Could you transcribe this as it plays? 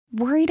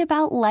Worried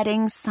about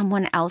letting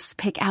someone else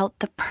pick out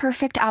the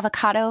perfect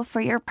avocado for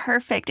your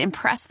perfect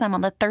impress them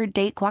on the third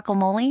date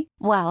guacamole?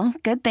 Well,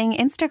 good thing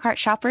Instacart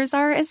shoppers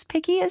are as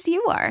picky as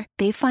you are.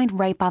 They find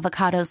ripe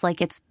avocados like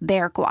it's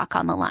their guac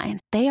on the line.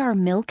 They are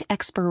milk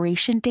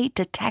expiration date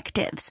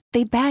detectives.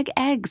 They bag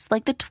eggs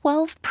like the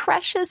 12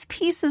 precious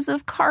pieces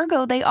of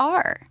cargo they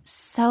are.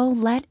 So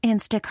let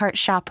Instacart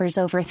shoppers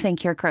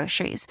overthink your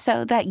groceries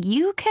so that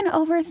you can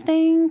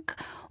overthink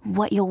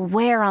what you'll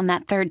wear on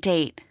that third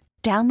date.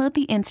 Download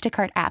the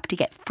Instacart app to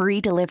get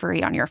free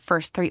delivery on your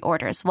first 3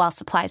 orders while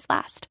supplies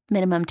last.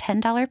 Minimum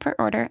 $10 per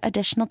order.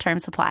 Additional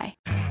terms apply.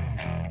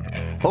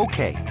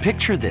 Okay,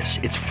 picture this.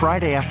 It's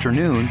Friday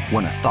afternoon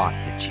when a thought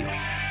hits you.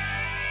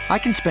 I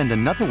can spend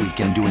another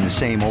weekend doing the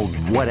same old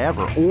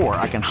whatever, or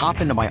I can hop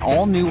into my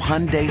all-new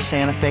Hyundai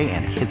Santa Fe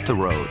and hit the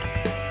road.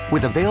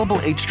 With available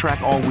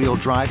H-Track all-wheel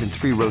drive and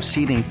 3-row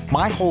seating,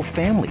 my whole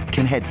family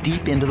can head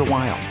deep into the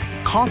wild.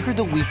 Conquer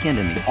the weekend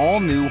in the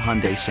all-new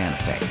Hyundai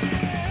Santa Fe.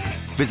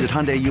 Visit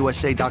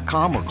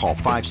HyundaiUSA.com or call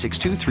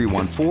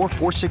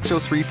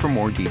 562-314-4603 for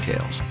more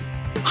details.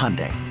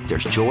 Hyundai,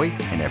 there's joy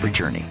in every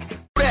journey.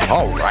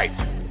 All right.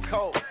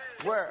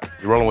 You're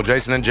rolling with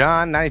Jason and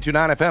John,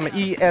 92.9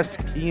 FM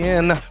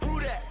ESPN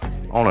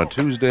on a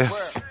Tuesday.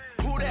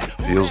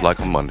 Feels like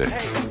a Monday.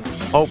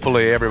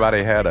 Hopefully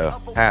everybody had a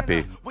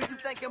happy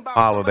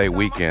holiday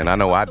weekend. I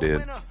know I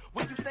did.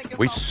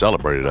 We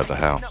celebrated at the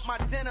house.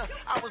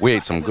 We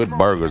ate some good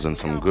burgers and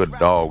some good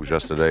dogs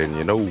yesterday, and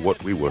you know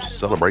what we were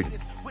celebrating?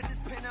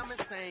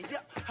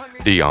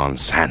 Deion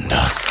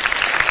Sanders.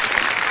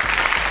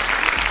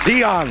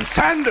 Deion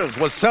Sanders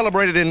was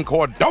celebrated in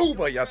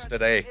Cordova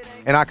yesterday,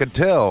 and I could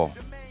tell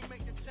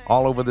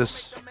all over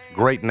this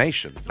great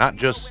nation, not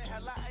just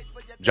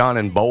John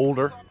in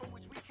Boulder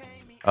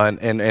and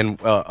in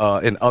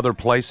other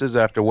places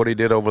after what he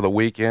did over the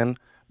weekend,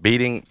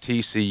 beating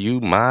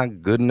TCU. My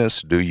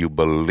goodness, do you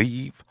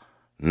believe?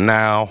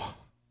 Now,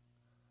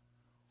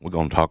 we're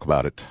going to talk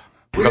about it.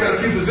 We got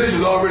a few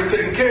positions already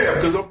taken care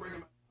of because I'm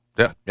bringing.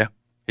 Yeah.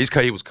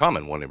 He was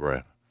coming, wasn't he,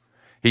 Brad?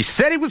 He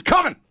said he was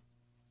coming.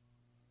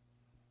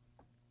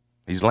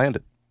 He's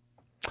landed.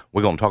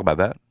 We're going to talk about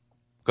that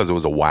because it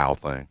was a wow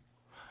thing.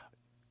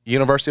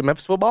 University of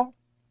Memphis football?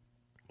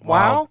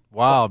 Wow,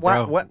 bro.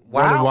 What?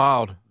 Running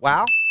wild.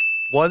 Wow.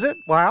 Was it?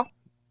 Wow.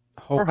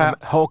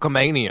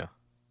 Hulkamania.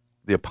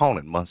 The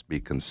opponent must be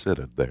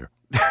considered there.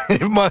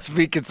 It must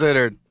be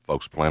considered.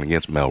 Folks playing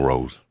against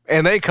Melrose.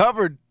 And they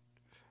covered.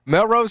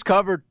 Melrose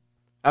covered.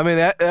 I mean,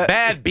 that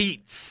bad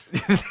beats.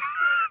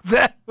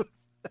 that.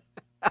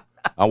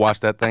 I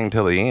watched that thing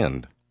till the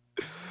end.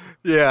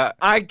 Yeah,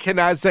 I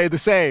cannot say the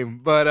same,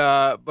 but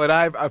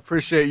I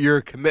appreciate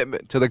your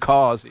commitment to the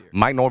cause here.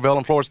 Mike Norvell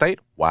in Florida State.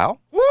 Wow.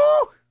 Woo!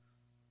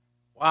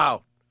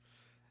 Wow.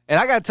 And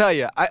I got to tell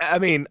you, I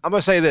mean, I'm going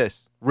to say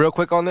this real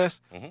quick on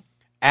this. Mm-hmm.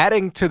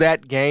 Adding to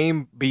that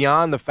game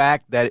beyond the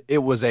fact that it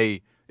was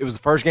the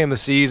first game of the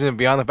season,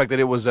 beyond the fact that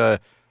it was a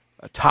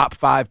top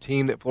 5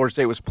 team that Florida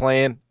State was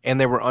playing and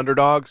they were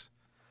underdogs,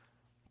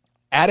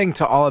 adding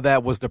to all of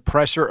that was the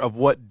pressure of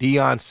what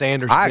Deion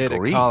Sanders did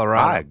at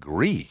Colorado. I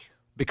agree.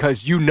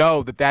 Because you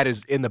know that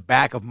is in the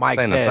back of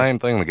Mike's head. The same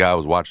thing the guy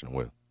was watching it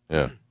with.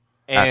 Yeah.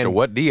 After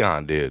what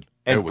Deion did.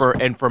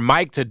 And for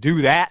Mike to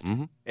do that,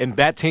 mm-hmm. and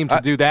that team to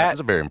do that. That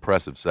was a very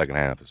impressive second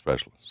half,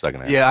 especially.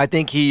 Second half. Yeah, I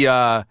think he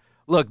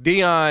look,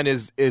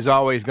 Deion is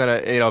always going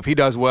to, if he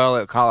does well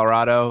at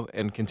Colorado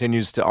and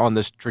continues to on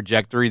this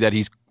trajectory that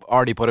he's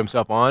already put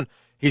himself on,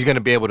 he's going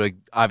to be able to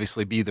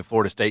obviously be the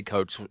Florida State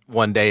coach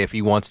one day if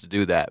he wants to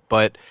do that.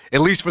 But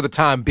at least for the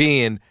time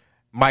being,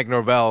 Mike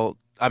Norvell,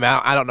 I mean,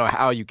 I don't know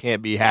how you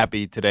can't be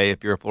happy today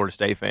if you're a Florida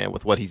State fan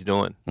with what he's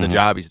doing, the mm-hmm.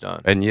 job he's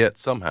done. And yet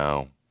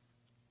somehow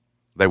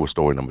they were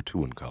story number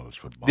 2 in college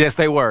football. Yes,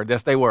 they were.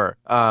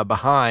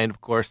 Behind,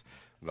 of course.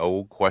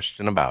 No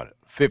question about it.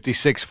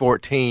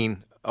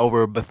 56-14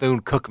 over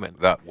Bethune-Cookman.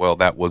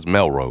 That was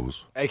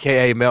Melrose.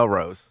 A.K.A.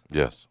 Melrose.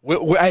 Yes.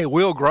 Hey,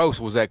 Will Gross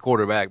was that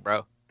quarterback,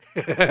 bro.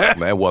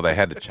 Man, well, they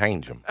had to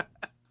change him.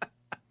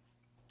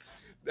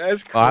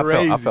 That's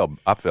crazy. I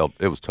felt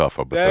it was tough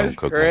for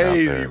Bethune-Cookman out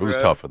there. It was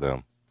tough for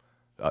them.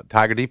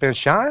 Tiger defense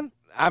shine?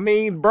 I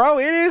mean, bro,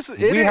 it is.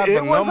 We have the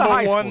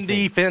number one team.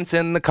 defense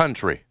in the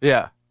country.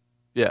 Yeah.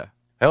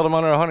 Held them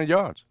under 100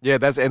 yards. Yeah,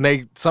 and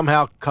they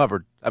somehow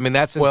covered. I mean,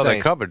 that's insane. Well, they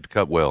covered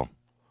well.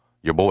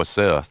 Your boy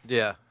Seth.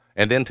 Yeah.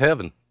 And then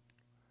Tevin.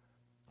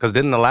 Because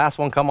didn't the last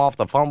one come off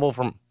the fumble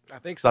from? I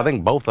think so. I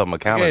think both of them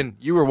accounted. Again,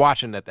 you were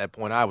watching at that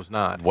point. I was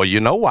not. Well, you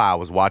know why I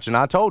was watching.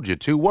 I told you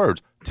 2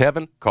 words: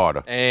 Tevin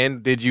Carter.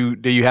 And do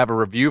you have a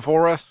review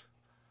for us?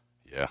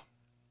 Yeah.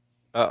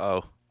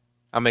 Uh-oh.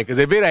 I mean, because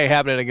if it ain't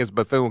happening against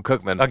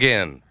Bethune-Cookman.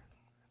 Again.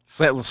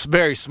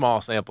 Very small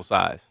sample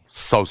size.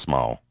 So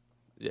small.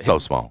 Yeah, so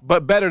small.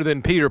 But better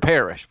than Peter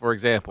Parrish, for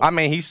example. I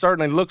mean, he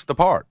certainly looks the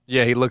part.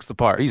 Yeah, he looks the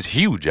part. He's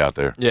huge out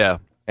there. Yeah.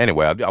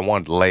 Anyway, I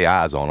wanted to lay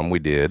eyes on him. We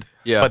did.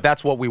 Yeah. But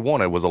that's what we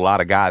wanted was a lot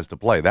of guys to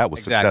play. That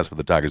was success for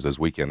the Tigers this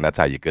weekend. That's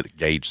how you could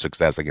gauge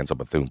success against a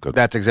Bethune-Cookman.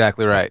 That's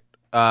exactly right.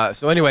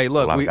 So anyway,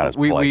 look,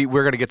 we're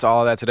going to get to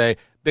all of that today.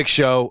 Big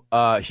show,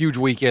 huge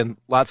weekend,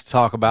 lots to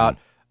talk about.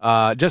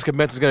 Jessica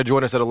Benson's going to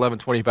join us at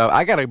 11:25.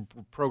 I got to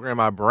program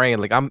my brain.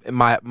 Like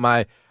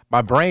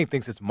my brain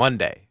thinks it's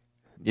Monday.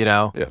 You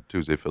know? Yeah,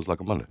 Tuesday feels like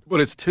a Monday. But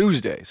it's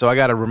Tuesday, so I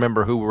got to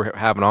remember who we're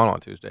having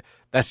on Tuesday.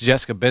 That's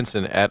Jessica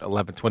Benson at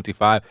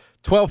 11:25.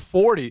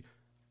 12:40.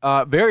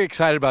 Very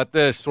excited about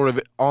this. Sort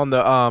of on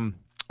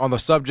the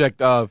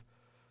subject of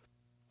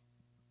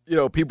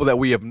people that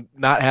we have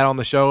not had on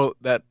the show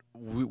that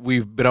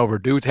we've been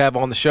overdue to have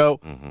on the show.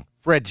 Mm-hmm.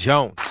 Fred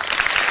Jones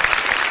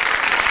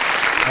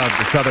of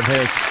the Southern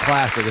Heritage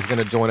Classic is going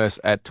to join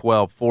us at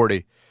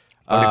 12:40.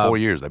 34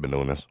 years they've been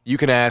doing this. You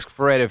can ask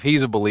Fred if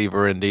he's a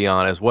believer in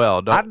Deion as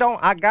well.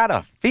 I got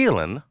a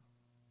feeling.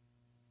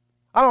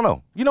 I don't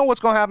know. You know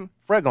what's going to happen?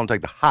 Fred going to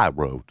take the high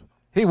road.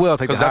 He will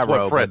take the high road. Because that's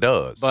what Fred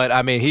does. But,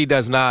 I mean, he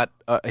does not.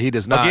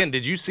 Again,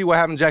 did you see what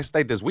happened in Jackson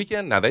State this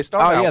weekend? Now, they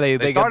started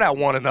out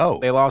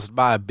 1-0. They lost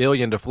by $1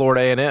 billion to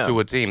Florida A&M. To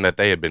a team that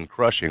they had been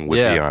crushing with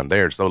Deion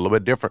there. So a little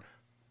bit different.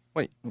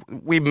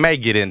 We may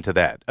get into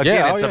that.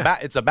 Again,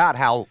 it's about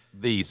how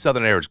the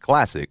Southern Heritage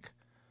Classic,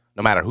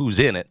 no matter who's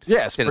in it,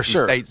 Tennessee for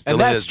sure. State still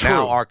is. True.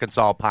 Now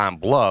Arkansas Pine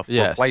Bluff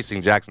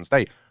replacing Jackson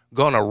State.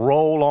 Going to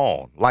roll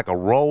on like a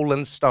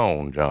rolling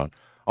stone, John.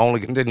 Only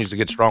continues to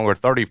get stronger.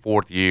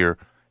 34th year,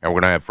 and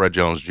we're going to have Fred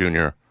Jones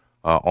Jr.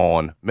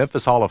 On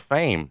Memphis Hall of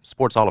Fame,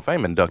 Sports Hall of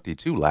Fame inductee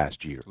too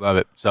last year. Love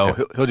it. So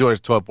he'll join us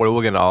at 12:40.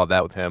 We'll get into all of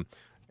that with him,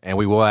 and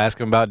we will ask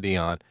him about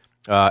Deion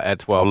at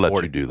 12:40. I'll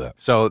let you do that.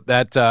 So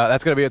that's going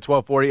to be at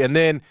 12:40, and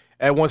then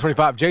at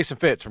 1:25, Jason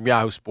Fitz from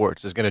Yahoo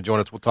Sports is going to join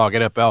us. We'll talk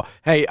NFL.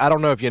 Hey, I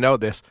don't know if you know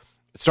this.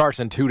 It starts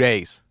in 2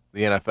 days,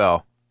 the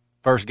NFL.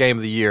 First game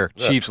of the year,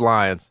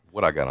 Chiefs-Lions.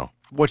 What I got on?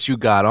 What you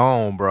got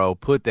on, bro?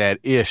 Put that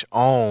ish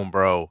on,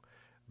 bro.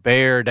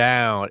 Bear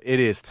down. It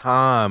is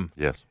time.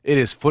 Yes. It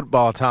is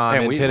football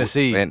time in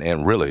Tennessee.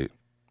 And really,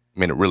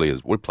 it really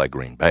is. We play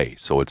Green Bay,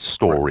 so it's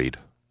storied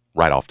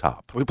right off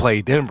top. We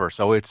play Denver,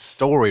 so it's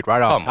storied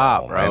right off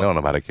top, bro. I don't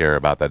nobody care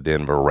about that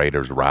Denver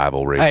Raiders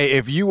rivalry. Hey,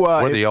 if you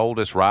we're the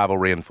oldest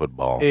rivalry in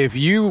football. If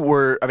you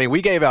were,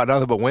 we gave out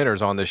nothing but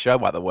winners on this show,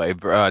 by the way.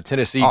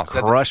 Tennessee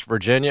crushed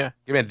Virginia.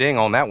 Give me a ding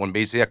on that one,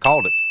 BC. I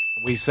called it.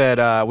 We said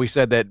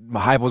that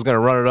Hype was going to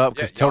run it up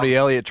because Tony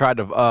Elliott tried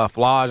to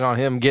flodge on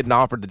him getting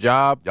offered the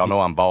job. Y'all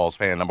know I'm Vols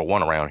fan number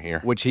 1 around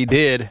here. Which he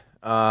did.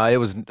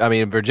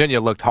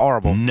 Virginia looked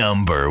horrible.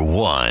 Number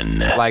 1.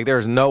 Like,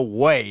 there's no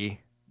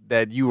way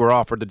that you were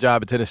offered the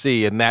job at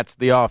Tennessee, and that's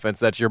the offense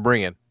that you're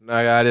bringing.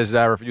 I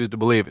refuse to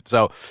believe it.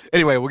 So,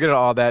 anyway, we'll get into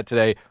all that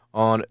today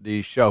on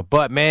the show.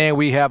 But, man,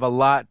 we have a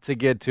lot to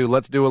get to.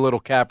 Let's do a little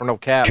cap or no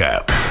cap.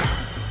 Cap.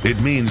 It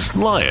means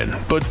lion,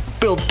 but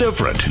built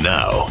different.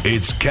 Now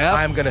it's cap.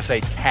 I'm going to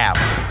say cap.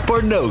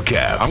 Or no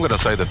cap. I'm going to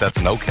say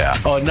that's no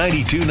cap. On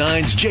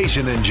 92.9's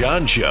Jason and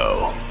John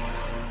Show.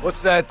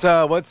 What's that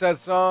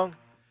song?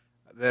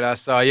 Then I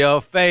saw your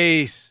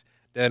face.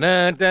 Dun,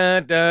 dun,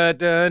 dun, dun,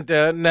 dun,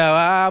 dun. Now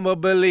I'm a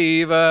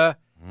believer.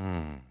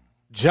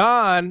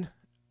 John,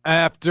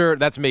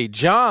 that's me.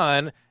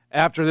 John,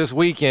 after this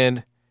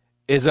weekend,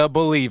 is a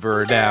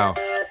believer now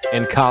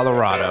in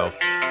Colorado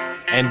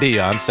and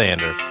Deion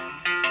Sanders.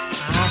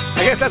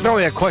 I guess that's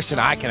only a question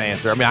I can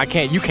answer.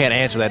 You can't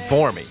answer that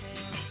for me,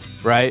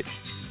 right?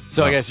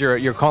 So I guess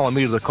you're calling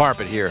me to the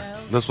carpet here.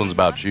 This one's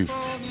about you.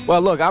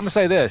 Well, look, I'm going to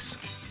say this.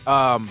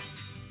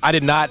 I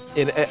did not,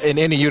 in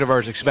any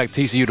universe, expect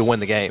TCU to win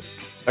the game.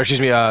 Or,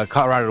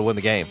 Colorado to win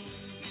the game.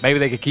 Maybe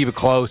they could keep it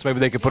close. Maybe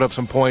they could put up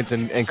some points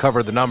and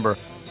cover the number.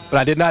 But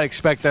I did not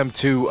expect them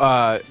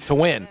to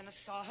win.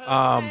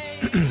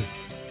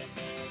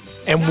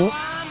 And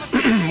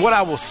what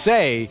I will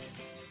say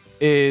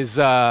is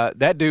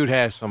that dude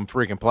has some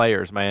freaking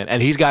players, man.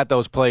 And he's got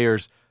those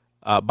players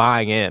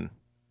buying in.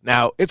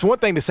 Now, it's one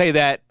thing to say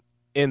that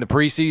in the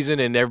preseason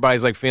and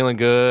everybody's, feeling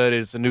good.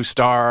 It's a new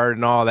start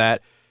and all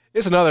that.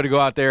 It's another to go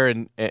out there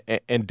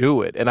and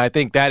do it. And I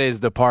think that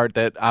is the part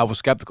that I was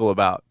skeptical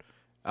about.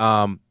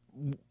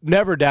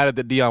 Never doubted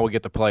that Deion would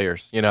get the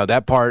players.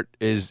 That part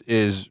is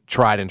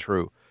tried and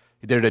true.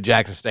 He did it at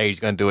Jackson State. He's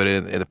going to do it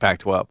in the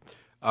Pac-12.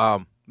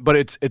 But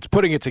it's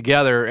putting it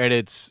together, and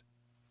it's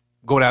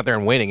going out there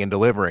and winning and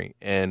delivering.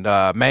 And,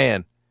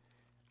 man,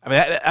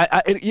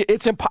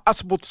 it's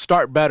impossible to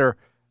start better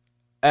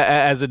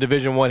as a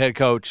Division I head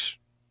coach,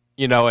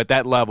 at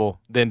that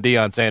level than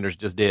Deion Sanders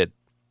just did.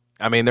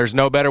 There's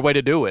no better way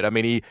to do it.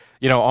 He,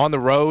 on the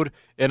road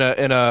in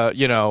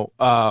a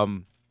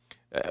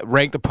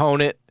ranked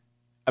opponent.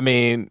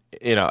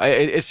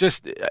 It's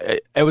just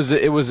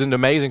it was an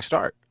amazing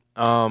start.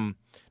 Now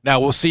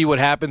we'll see what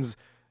happens,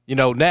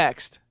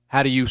 next.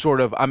 How do you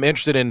I'm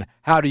interested in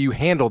how do you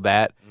handle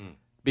that?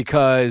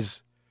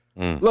 Because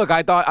look,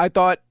 I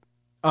thought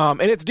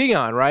and it's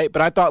Deion, right?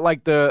 But I thought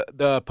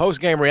the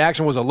post-game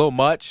reaction was a little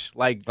much.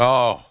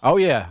 Oh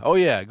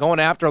yeah, going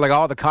after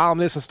all the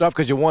columnists and stuff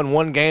because you won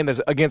one game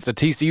that's against a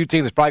TCU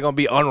team that's probably going to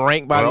be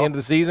unranked by the end of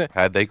the season.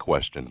 Had they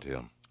questioned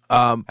him?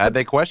 Had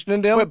they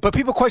questioned him? But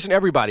people question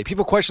everybody.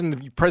 People question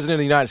the president of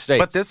the United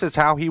States. But this is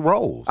how he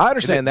rolls. I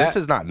understand that. This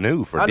is not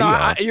new for no,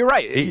 Deion. you're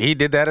right. He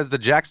did that as the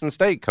Jackson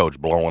State coach,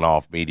 blowing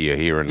off media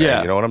here and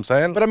there. You know what I'm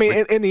saying? But I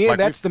mean, in the end,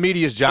 that's the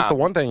media's job. That's the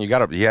one thing you got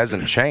to. He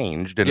hasn't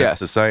changed, and it's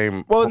the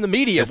same. Well, in the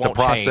media, it's the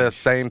process, change.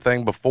 Same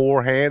thing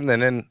beforehand,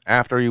 and then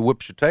after he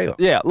whips your tail.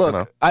 Yeah,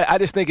 look, I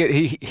just think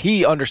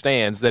he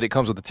understands that it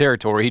comes with the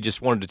territory. He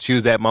just wanted to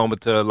choose that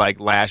moment to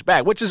lash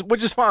back, which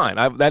is fine.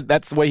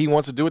 That's the way he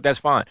wants to do it. That's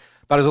fine.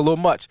 Thought it was a little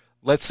much.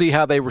 Let's see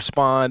how they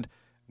respond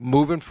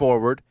moving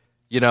forward.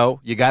 You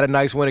got a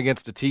nice win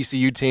against a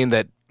TCU team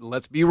that,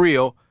 let's be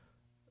real,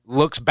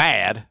 looks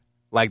bad.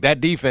 Like,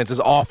 that defense is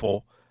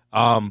awful.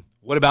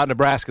 What about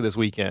Nebraska this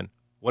weekend?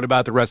 What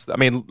about the rest?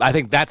 I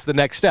think that's the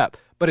next step.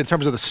 But in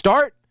terms of the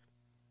start,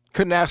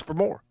 couldn't ask for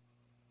more.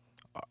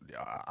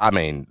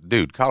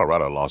 Dude,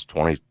 Colorado lost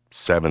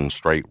 27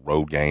 straight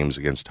road games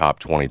against top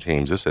 20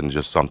 teams. This isn't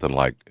just something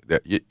like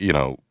that.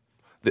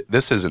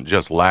 This isn't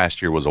just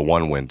last year was a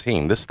one-win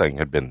team. This thing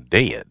had been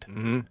dead.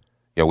 Mm-hmm.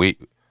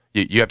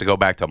 You have to go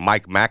back to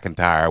Mike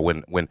McIntyre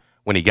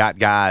when he got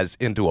guys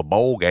into a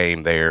bowl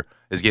game there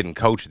as getting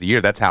coach of the year.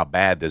 That's how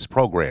bad this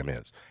program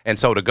is. And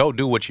so to go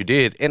do what you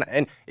did,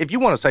 and if you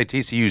want to say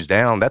TCU's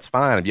down, that's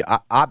fine.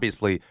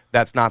 Obviously,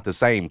 that's not the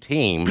same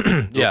team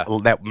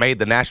that made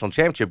the national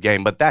championship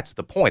game, but that's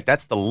the point.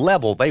 That's the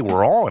level they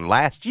were on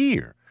last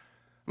year.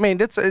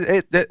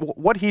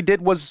 What he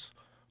did was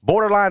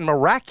borderline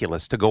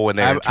miraculous to go in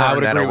there and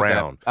turn that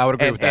around. I would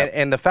agree with that.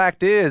 And the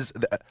fact is,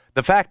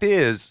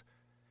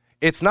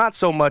 it's not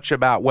so much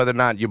about whether or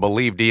not you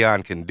believe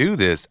Deion can do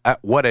this.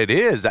 What it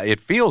is, it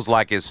feels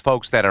like is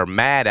folks that are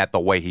mad at the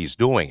way he's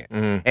doing it,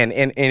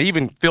 and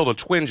even feel the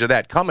twinge of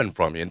that coming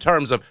from you in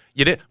terms of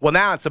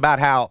now it's about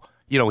how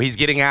he's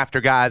getting after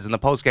guys in the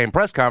post game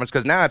press conference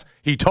because now it's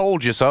he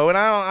told you so, and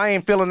I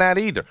ain't feeling that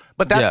either.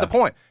 But that's the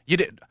point. You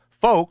did.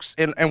 Folks,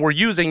 and we're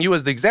using you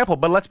as the example,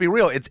 but let's be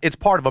real, it's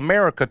part of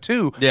America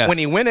too. Yes. When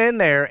he went in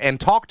there and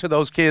talked to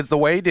those kids the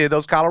way he did,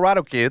 those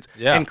Colorado kids,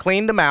 and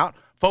cleaned them out,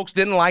 folks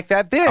didn't like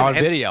that then. On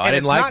video, I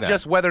didn't like that. And it's not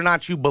just whether or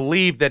not you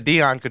believe that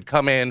Deion could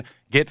come in,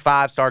 get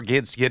 5-star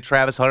kids, get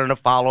Travis Hunter to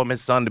follow him,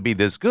 his son to be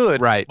this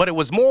good. Right. But it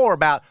was more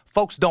about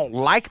folks don't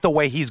like the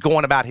way he's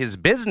going about his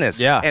business.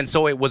 Yeah. And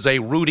so it was a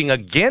rooting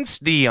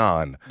against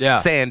Deion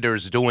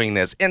Sanders doing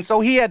this. And so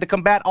he had to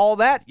combat all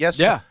that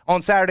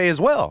on Saturday as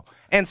well.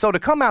 And so to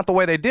come out the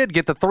way they did,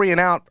 get the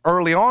 3-and-out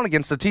early on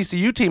against the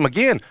TCU team,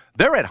 again,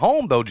 they're at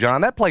home, though,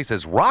 John. That place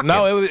is rocking.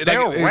 No,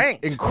 they're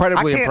ranked.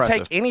 Incredibly impressive. I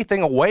can't take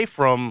anything away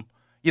from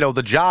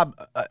the job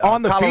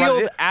on the Colorado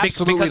field,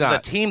 absolutely because of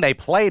the team they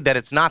played, that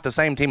it's not the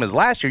same team as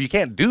last year. You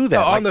can't do that.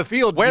 No, on the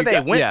field, where they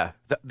went,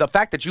 the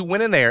fact that you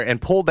went in there and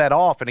pulled that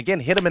off, and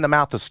again hit them in the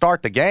mouth to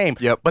start the game,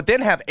 but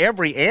then have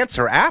every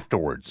answer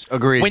afterwards.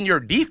 Agreed. When your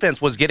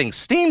defense was getting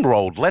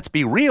steamrolled, let's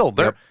be real,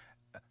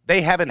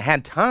 they haven't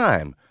had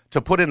time to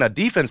put in a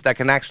defense that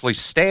can actually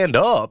stand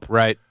up.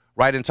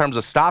 Right, in terms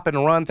of stop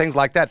and run, things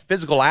like that,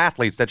 physical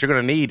athletes that you're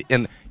going to need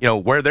in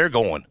where they're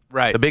going.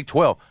 Right, the Big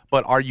 12.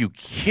 But are you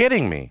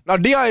kidding me? Now,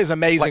 Deion is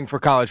amazing for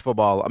college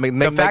football.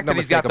 The fact that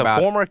he's got the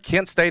former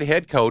Kent State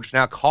head coach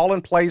now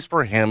calling plays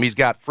for him. He's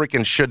got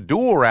freaking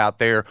Shador out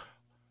there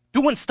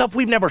doing stuff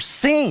we've never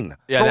seen.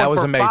 Yeah, that was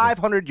for amazing.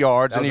 500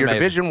 yards in your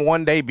Division I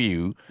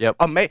debut. Yep.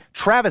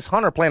 Travis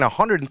Hunter playing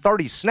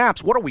 130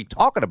 snaps. What are we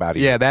talking about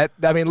here? Yeah,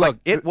 look.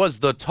 It was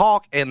the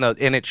talk and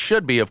it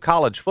should be of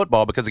college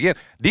football because, again,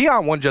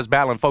 Deion wasn't just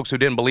battling folks who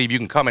didn't believe you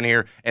can come in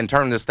here and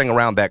turn this thing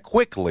around that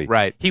quickly.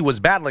 Right. He was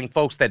battling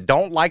folks that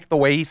don't like the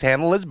way he's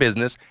handled his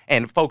business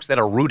and folks that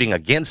are rooting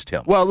against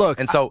him. Well, look.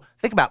 And so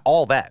think about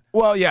all that.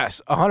 Well,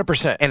 yes,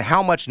 100%. And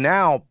how much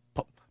now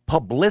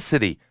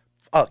publicity –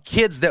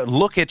 kids that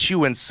look at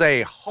you and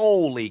say,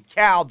 "Holy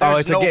cow,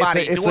 there's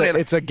nobody doing it."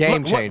 It's a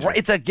game changer.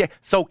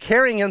 So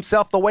carrying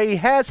himself the way he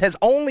has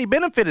only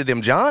benefited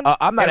him, John.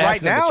 I'm not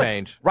asking him to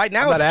change. Right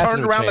now, it's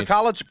turned around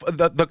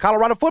the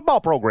Colorado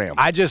football program.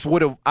 I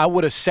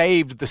would have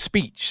saved the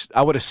speech.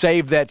 I would have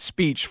saved that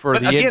speech for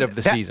the end of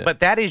the season. But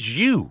that is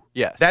you.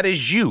 Yes, that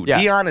is you. Yeah.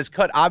 Deion is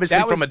cut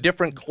obviously from a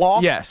different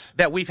cloth. Yes,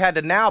 that we've had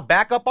to now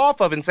back up off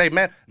of and say,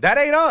 "Man, that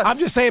ain't us." I'm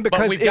just saying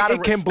because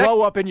it can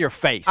blow up in your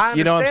face.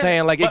 You know what I'm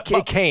saying? Like it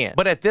can.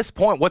 But at this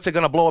point, what's it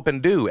going to blow up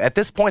and do? At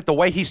this point, the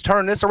way he's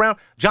turned this around,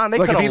 John, they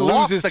could have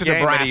lost the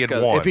game that he had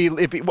won.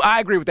 If he,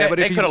 I agree with that. But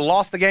they could have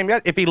lost the game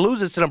yet. If he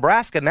loses to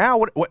Nebraska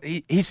now,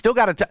 he's still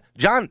got to.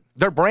 John,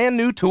 they're brand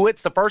new to it.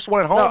 It's the first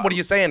one at home. No. What are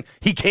you saying?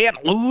 He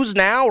can't lose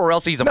now, or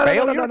else he's a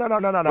failure.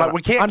 No.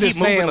 We can't keep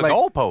moving the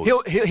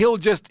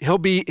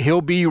goalposts.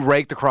 He'll be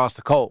raked across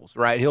the coals,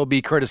 right? He'll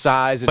be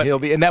criticized, and he'll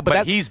be and that.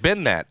 But he's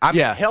been that.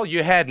 Hell,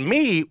 you had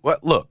me. Well,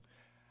 look,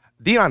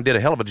 Deion did a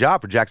hell of a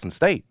job for Jackson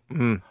State.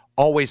 Mm-hmm.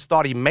 Always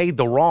thought he made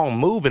the wrong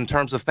move in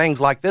terms of things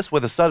like this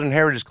with the Southern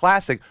Heritage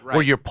Classic,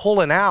 where you're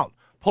pulling a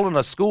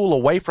school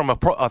away from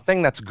a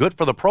thing that's good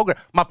for the program.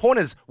 My point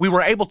is, we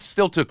were able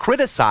to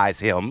criticize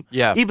him,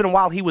 even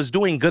while he was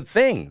doing good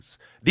things.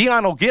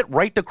 Deion will get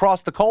raked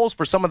across the coals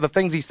for some of the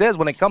things he says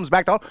when it comes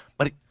back to.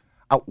 But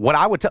what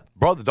I would tell,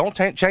 brother, don't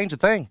change a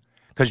thing.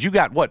 Because you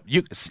got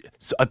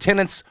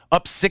attendance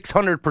up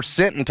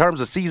 600% in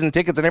terms of season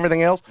tickets and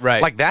everything else.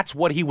 Right. Like that's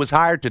what he was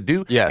hired to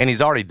do. Yes. And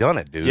he's already done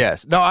it, dude.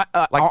 Yes. No.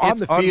 Like it's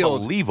the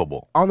field,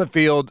 unbelievable. On the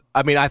field,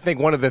 I mean, I think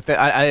one of the things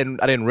I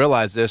didn't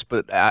realize this,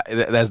 but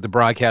as the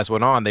broadcast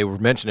went on, they were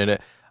mentioning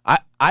it.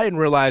 I didn't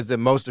realize that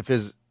most of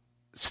his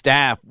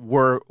staff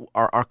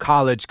are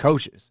college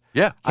coaches.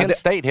 Yeah, Kent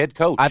State head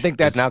coach. I think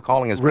that's now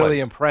calling his really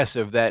plays.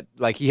 Impressive that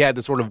like he had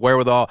the sort of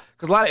wherewithal,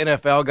 because a lot of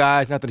NFL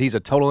guys, not that he's a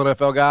total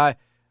NFL guy,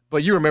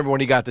 but you remember when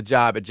he got the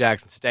job at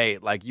Jackson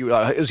State, like he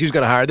was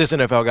going to hire this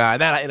NFL guy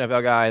and that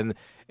NFL guy, and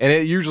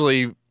it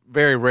usually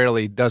very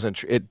rarely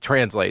doesn't it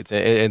translates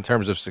in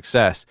terms of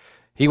success.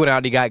 He went out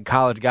and he got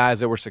college guys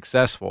that were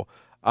successful.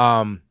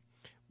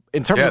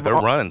 In terms of they're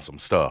running some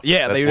stuff.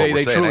 Yeah, That's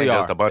they truly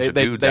are. Just a bunch of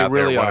dudes they out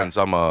really there running are.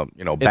 some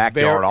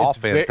backyard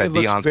offense that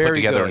Deion's put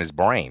together good. in his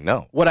brain.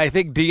 No. What I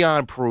think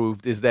Deion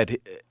proved is that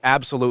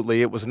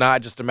absolutely it was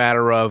not just a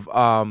matter of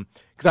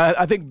because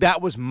I think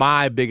that was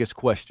my biggest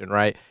question,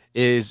 right?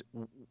 Is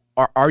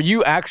are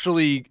you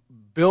actually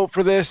built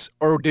for this,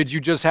 or did you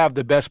just have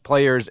the best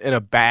players in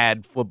a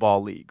bad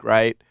football league,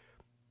 right?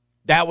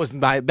 That was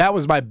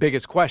my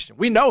biggest question.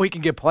 We know he can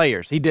get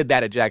players. He did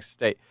that at Jackson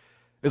State.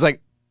 It's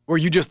like, were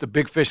you just a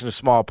big fish in a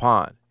small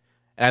pond?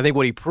 And I think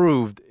what he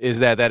proved is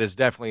that is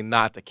definitely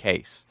not the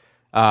case.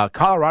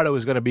 Colorado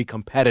is going to be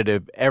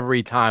competitive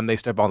every time they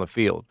step on the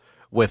field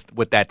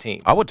with that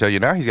team. I would tell you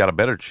now he's got a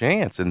better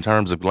chance in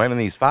terms of landing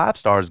these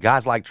 5-stars,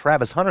 guys like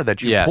Travis Hunter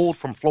that you pulled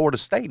from Florida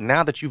State.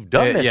 Now that you've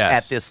done this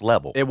at this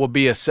level. It will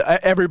be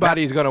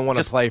everybody's going to want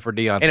to play for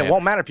Deion Sanders. And it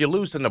won't matter if you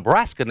lose to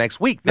Nebraska next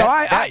week.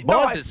 That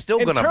buzz is still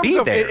going to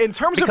be there. In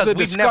terms of the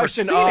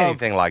discussion of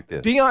anything like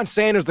this. Deion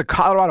Sanders, the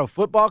Colorado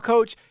football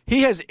coach,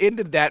 he has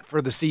ended that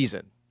for the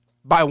season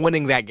by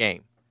winning that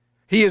game.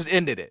 He has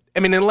ended it. I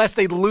mean, unless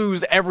they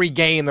lose every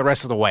game the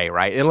rest of the way,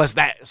 right? Unless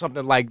that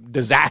something like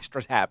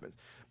disastrous happens.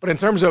 But in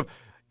terms of,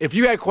 if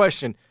you had a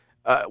question,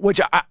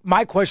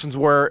 my questions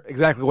were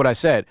exactly what I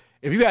said.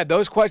 If you had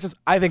those questions,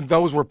 I think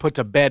those were put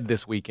to bed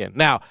this weekend.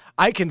 Now,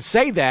 I can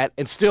say that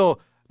and still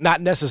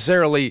not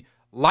necessarily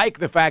like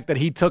the fact that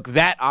he took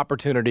that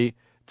opportunity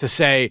to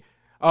say,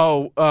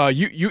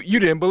 you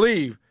didn't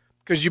believe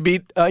because you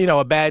beat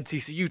a bad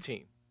TCU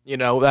team,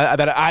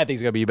 that I think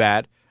is going to be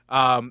bad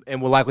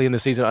and will likely end the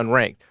season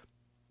unranked.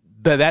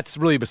 But that's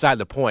really beside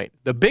the point.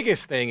 The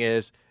biggest thing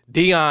is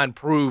Deion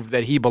proved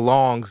that he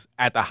belongs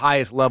at the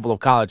highest level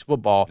of college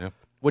football,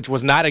 which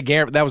was not a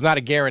guarantee. That was not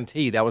a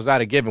guarantee. That was not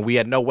a given. We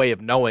had no way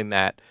of knowing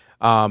that.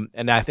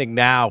 And I think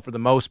now, for the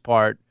most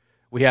part,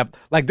 we have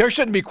there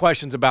shouldn't be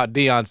questions about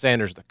Deion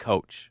Sanders, the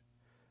coach.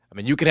 I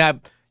mean, you could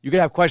have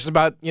questions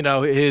about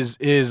his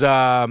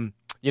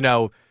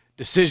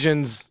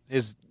decisions,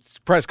 his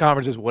press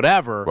conferences,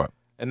 whatever, right.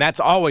 And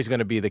that's always going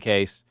to be the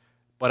case.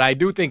 But I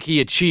do think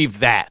he achieved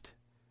that,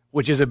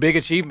 which is a big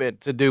achievement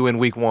to do in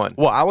week one.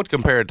 Well, I would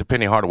compare it to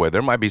Penny Hardaway.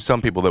 There might be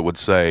some people that would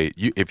say,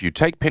 if you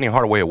take Penny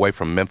Hardaway away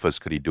from Memphis,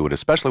 could he do it,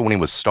 especially when he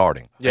was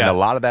starting? Yeah. And a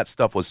lot of that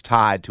stuff was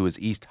tied to his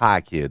East High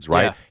kids,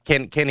 right?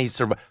 Yeah. Can he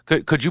survive?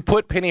 Could you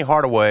put Penny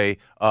Hardaway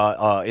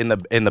in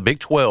the Big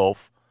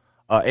 12,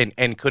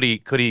 and could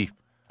he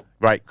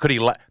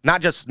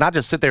not just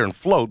sit there and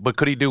float, but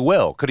could he do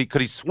well? Could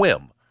he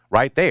swim?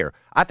 Right there.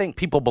 I think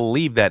people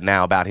believe that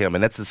now about him,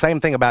 and that's the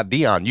same thing about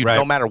Deion.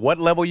 No matter what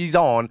level he's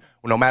on,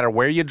 no matter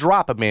where you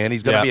drop him in,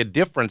 he's going to be a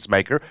difference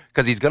maker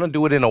because he's going to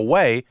do it in a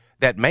way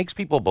that makes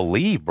people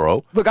believe,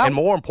 bro. And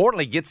more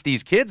importantly, gets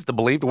these kids to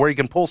believe to where he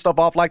can pull stuff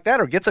off like that,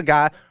 or gets a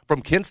guy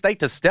from Kent State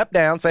to step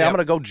down, say, I'm going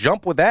to go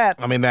jump with that.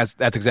 I mean, that's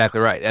exactly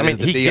right.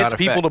 He gets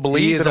people to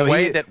believe in a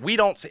way that we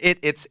don't.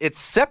 It's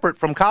separate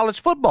from college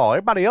football.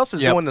 Everybody else is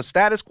doing the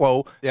status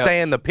quo,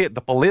 saying the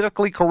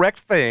politically correct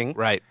thing,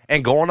 right,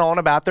 and going on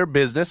about their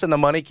business, and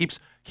the money keeps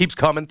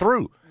coming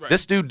through. Right.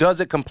 This dude does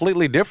it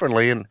completely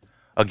differently, and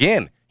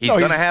again, he's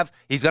gonna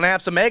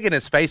have some egg in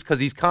his face because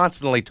he's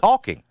constantly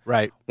talking.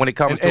 Right. When it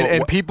comes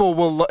and people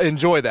will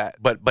enjoy that.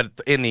 But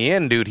in the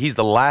end, dude, he's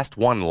the last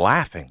one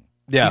laughing.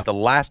 Yeah. He's the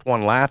last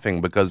one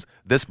laughing because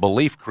this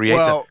belief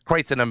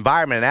creates an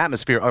environment, an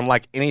atmosphere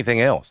unlike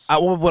anything else.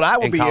 What I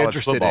would be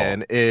interested football.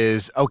 in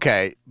is,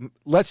 okay,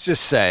 let's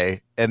just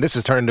say, and this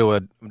has turned into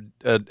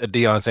a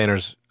Deion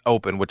Sanders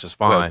Open, which is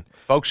fine. Well,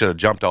 folks should have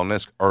jumped on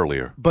this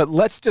earlier. But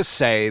let's just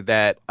say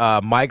that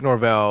Mike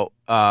Norvell,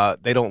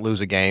 they don't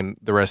lose a game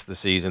the rest of the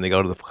season. They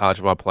go to the college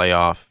football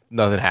playoff.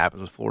 Nothing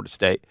happens with Florida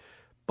State.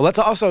 But let's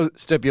also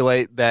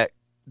stipulate that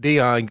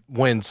Deion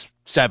wins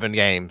 7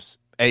 games,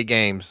 8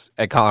 games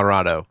at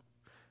Colorado.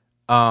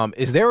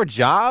 Is there a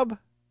job?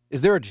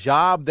 Is there a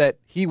job that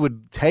he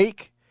would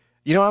take?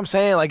 You know what I'm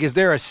saying? Like, is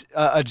there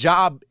a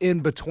job in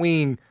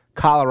between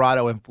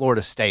Colorado and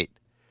Florida State?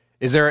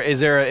 Is there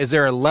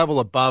a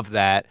level above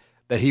that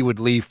he would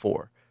leave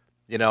for?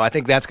 I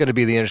think that's going to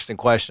be the interesting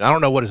question. I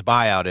don't know what his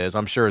buyout is.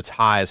 I'm sure it's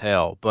high as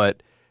hell,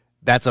 but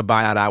that's a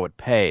buyout I would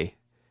pay,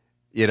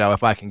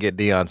 if I can get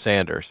Deion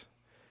Sanders.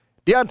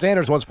 Deion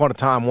Sanders once upon a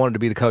time wanted to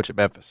be the coach at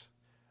Memphis.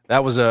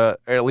 That was or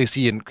at least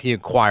he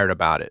inquired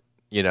about it,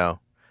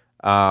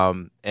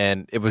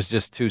 and it was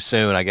just too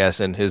soon, I guess,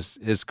 in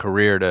his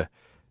career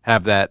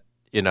have that.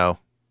 It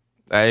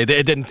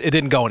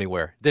didn't go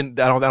anywhere. I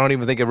don't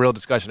even think a real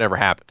discussion ever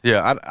happened.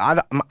 Yeah,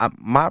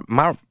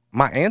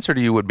 my answer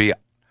to you would be,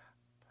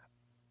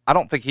 I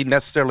don't think he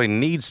necessarily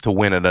needs to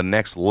win at a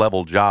next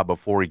level job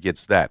before he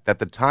gets that. That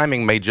the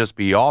timing may just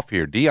be off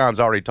here. Deion's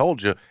already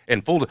told you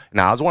in full.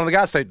 Now, I was one of the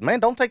guys say,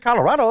 man, don't take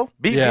Colorado.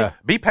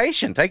 Be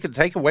patient.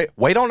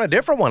 Wait on a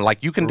different one.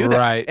 Like, you can do that.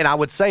 Right. And I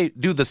would say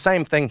do the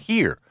same thing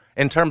here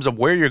in terms of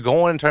where you're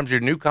going, in terms of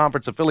your new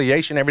conference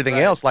affiliation, everything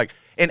else. Like,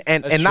 and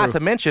not to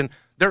mention,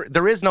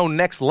 there is no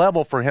next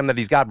level for him that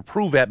he's got to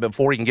prove at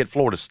before he can get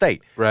Florida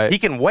State. Right. He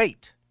can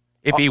wait.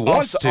 If he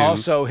wants to.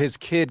 Also, his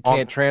kid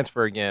can't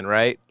transfer again,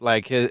 right?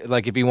 Like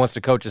if he wants to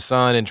coach his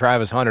son and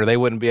Travis Hunter, they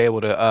wouldn't be able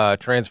to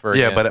transfer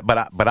again.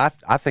 Yeah, but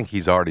I think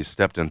he's already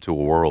stepped into a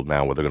world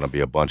now where there are going to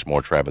be a bunch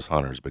more Travis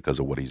Hunters because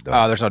of what he's done.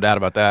 Oh, there's no doubt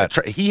about that.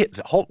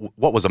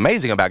 What was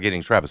amazing about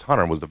getting Travis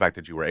Hunter was the fact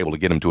that you were able to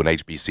get him to an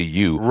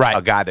HBCU, right?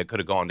 A guy that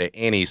could have gone to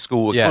any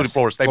school, including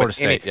Florida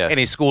State,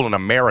 any school in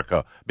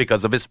America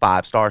because of his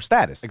 5-star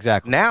status.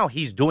 Exactly. Now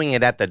he's doing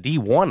it at the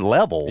D1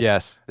 level.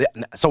 Yes.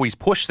 So he's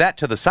pushed that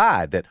to the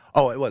side that,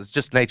 it was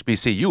just an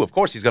HBCU. Of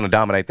course he's going to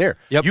dominate there.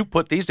 Yep. You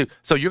put these two.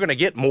 So you're going to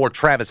get more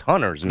Travis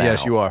Hunters now.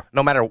 Yes, you are.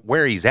 No matter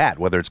where he's at,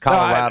 whether it's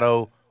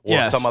Colorado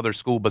or some other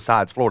school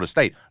besides Florida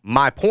State.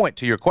 My point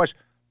to your question,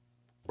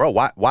 bro,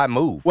 why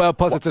move? Well,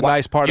 plus it's a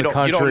nice part of the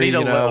country. You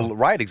don't need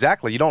right,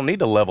 exactly. You don't need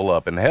to level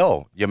up. And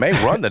hell, you may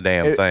run the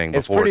damn thing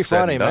it's before pretty it's said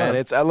funny,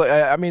 and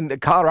done. man.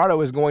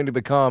 Colorado is going to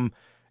become,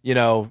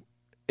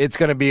 it's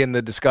going to be in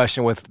the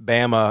discussion with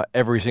Bama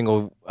every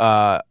single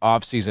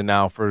offseason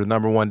now for the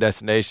number one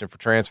destination for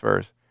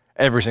transfers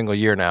every single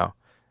year now.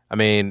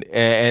 And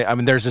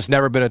there's just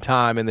never been a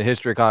time in the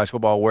history of college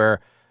football where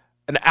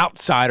an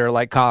outsider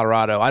like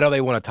Colorado, I know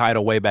they won a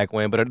title way back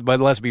when, but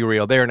let's be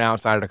real, they're an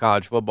outsider to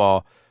college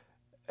football.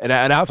 And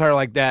an outsider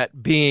like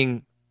that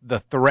being the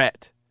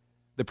threat,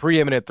 the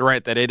preeminent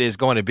threat that it is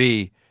going to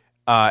be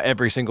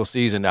every single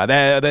season now.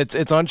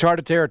 It's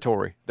uncharted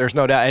territory. There's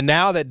no doubt. And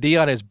now that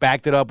Deion has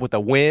backed it up with a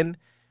win,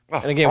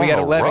 and again, we got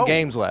 11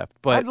 games left.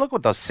 But look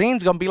what the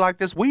scene's going to be like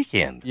this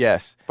weekend.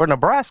 Yes. For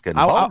Nebraska.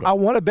 I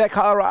want to bet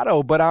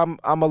Colorado, but I'm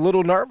a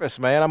little nervous,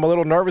 man. I'm a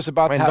little nervous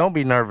about that. Don't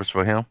be nervous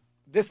for him.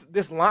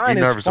 This line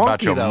is nervous funky,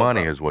 about your though,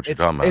 money bro. is what you're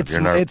talking about.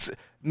 You're nervous.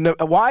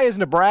 Why is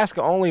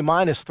Nebraska only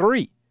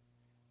 -3?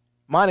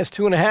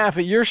 -2.5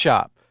 at your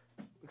shop?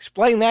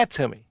 Explain that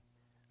to me.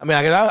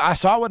 I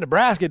saw what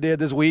Nebraska did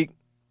this week.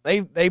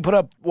 They put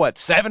up,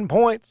 7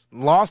 points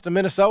and lost to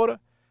Minnesota?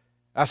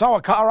 I saw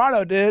what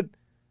Colorado did.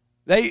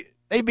 They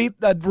beat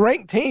a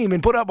ranked team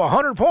and put up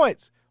 100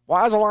 points.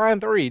 Why is the line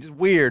 3? Just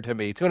weird to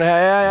me. 2.5.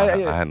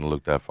 I hadn't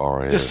looked that far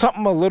ahead. Just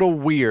something a little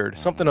weird,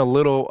 something a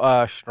little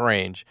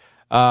strange.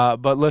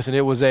 But listen,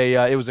 it was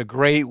a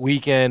great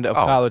weekend of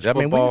college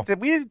football.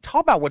 We didn't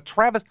talk about what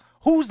Travis.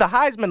 Who's the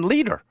Heisman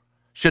leader?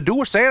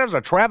 Shedeur Sanders or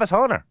Travis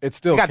Hunter? It's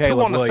still got Caleb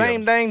two on Williams. the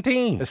same dang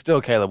team. It's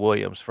still Caleb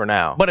Williams for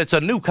now. But it's a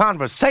new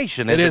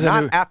conversation. It is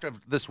not after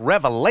this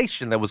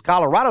revelation that was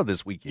Colorado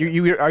this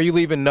weekend. Are you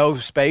leaving no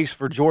space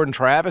for Jordan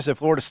Travis at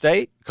Florida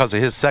State? Because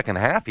of his second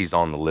half, he's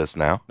on the list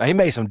now. Now, he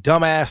made some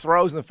dumbass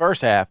throws in the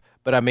first half,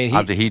 but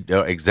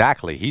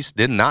exactly. He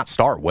did not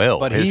start well.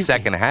 But his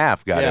second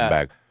half got him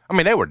back.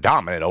 They were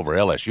dominant over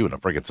LSU in the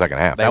freaking second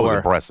half. That was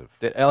impressive.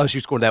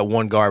 LSU scored that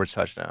one garbage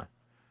touchdown.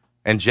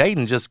 And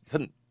Jaden just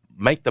couldn't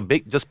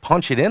just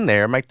punch it in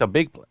there, make the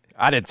big play.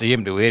 I didn't see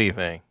him do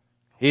anything.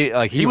 He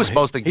was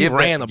supposed to give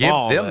them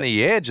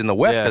the edge in the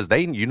West because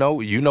you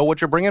know what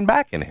you're bringing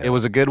back in him. It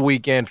was a good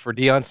weekend for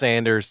Deion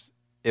Sanders.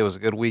 It was a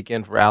good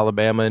weekend for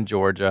Alabama and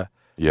Georgia.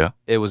 Yeah.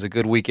 It was a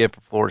good weekend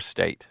for Florida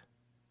State.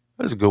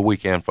 It was a good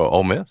weekend for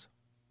Ole Miss.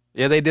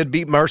 Yeah, they did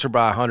beat Mercer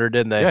by 100,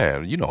 didn't they?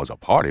 Yeah, it was a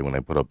party when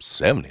they put up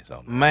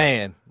 70-something.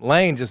 Man,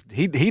 Lane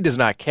he does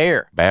not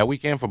care. Bad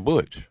weekend for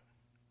Butch.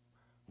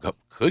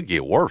 Could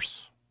get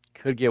worse.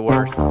 Could get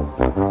worse.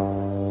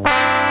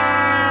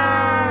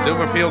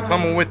 Silverfield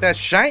coming with that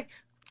shank.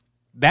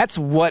 That's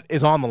what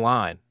is on the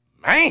line,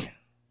 man.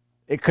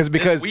 Because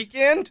this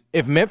weekend,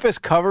 if Memphis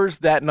covers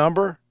that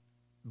number,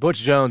 Butch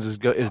Jones is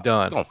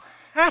done. Gonna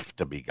have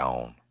to be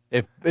gone.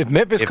 If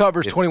Memphis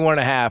covers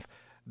 21.5,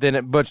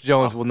 then Butch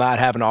Jones will not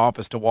have an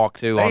office to walk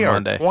to on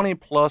Monday. They are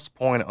 20-plus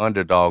point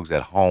underdogs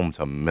at home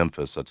to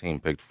Memphis, a team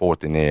picked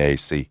 4th in the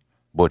AAC.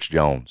 Butch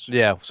Jones.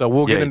 Yeah, so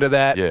we'll get into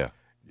that. Yeah.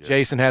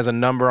 Jason has a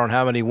number on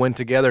how many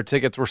win-together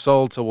tickets were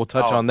sold, so we'll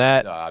touch on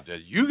that.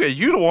 You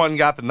the one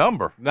got the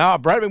number. No,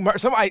 Brett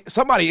McMurphy.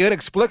 Somebody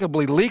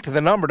inexplicably leaked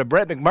the number to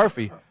Brett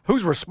McMurphy.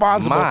 Who's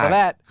responsible for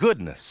that?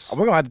 Goodness.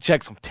 We're going to have to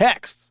check some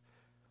texts.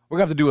 We're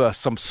going to have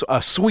to do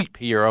a sweep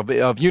here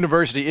of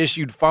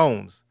university-issued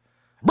phones.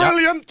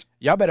 Brilliant.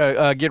 Y'all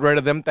better get rid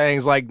of them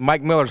things like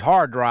Mike Miller's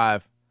hard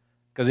drive.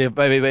 Because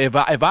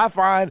if I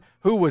find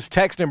who was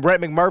texting Brett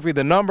McMurphy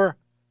the number,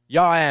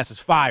 y'all ass is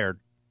fired.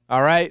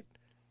 All right?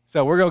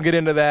 So we're going to get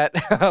into that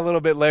a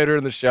little bit later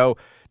in the show.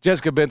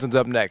 Jessica Benson's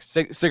up next.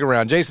 Stick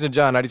around. Jason and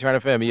John, 92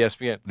 FM,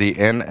 ESPN. The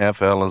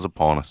NFL is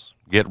upon us.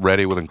 Get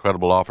ready with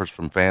incredible offers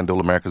from FanDuel,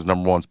 America's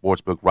 #1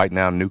 sportsbook. Right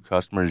now, new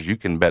customers, you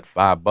can bet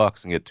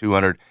 $5 and get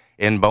 $200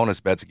 in bonus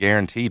bets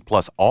guaranteed.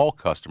 Plus, all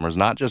customers,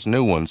 not just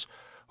new ones,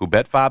 who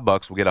bet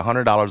 $5 will get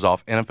 $100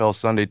 off NFL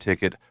Sunday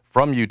Ticket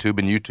from YouTube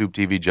and YouTube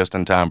TV just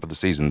in time for the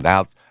season.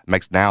 That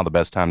makes now the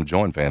best time to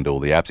join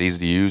FanDuel. The app's easy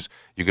to use.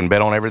 You can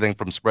bet on everything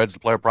from spreads to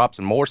player props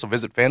and more. So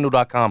visit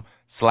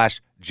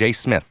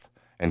FanDuel.com/JSmith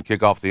and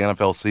kick off the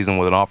NFL season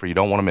with an offer you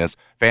don't want to miss.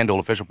 FanDuel,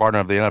 official partner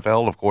of the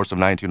NFL, and of course of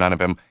 92.9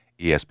 FM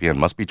ESPN.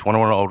 Must be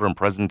 21 or older and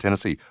present in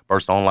Tennessee.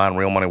 First online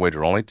real money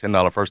wager only.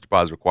 $10 first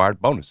deposit required.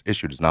 Bonus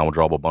issued as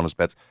non-withdrawable bonus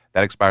bets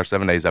that expire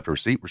 7 days after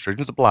receipt.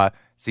 Restrictions apply.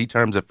 See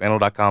terms at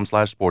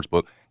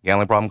FanDuel.com/sportsbook.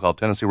 Gambling problem? Call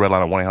Tennessee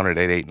Redline at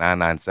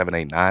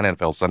 1-800-889-9789.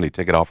 NFL Sunday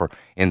Ticket offer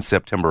in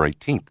September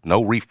 18th.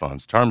 No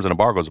refunds. Terms and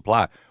embargoes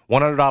apply.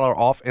 $100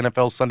 off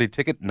NFL Sunday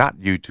Ticket, not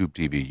YouTube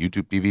TV.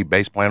 YouTube TV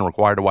base plan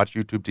required to watch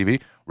YouTube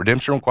TV.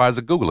 Redemption requires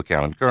a Google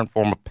account and current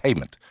form of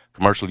payment.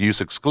 Commercial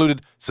use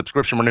excluded.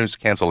 Subscription renews to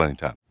cancel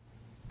anytime.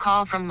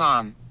 Call from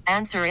mom.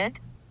 Answer it.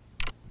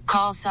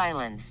 Call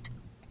silenced.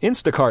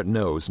 Instacart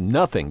knows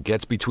nothing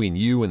gets between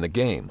you and the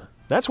game.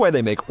 That's why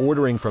they make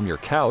ordering from your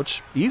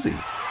couch easy.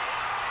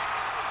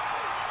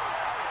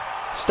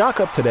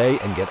 Stock up today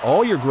and get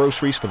all your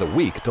groceries for the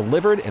week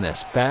delivered in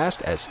as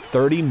fast as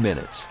 30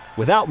 minutes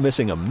without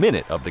missing a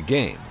minute of the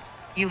game.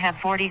 You have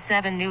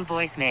 47 new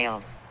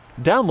voicemails.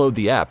 Download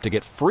the app to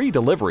get free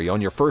delivery on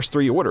your first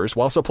 3 orders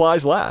while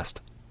supplies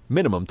last.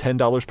 Minimum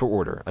 $10 per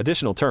order.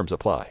 Additional terms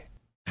apply.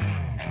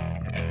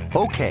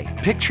 Okay,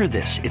 picture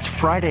this. It's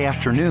Friday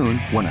afternoon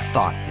when a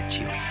thought hits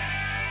you.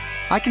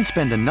 I can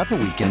spend another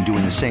weekend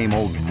doing the same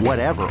old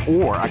whatever,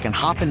 or I can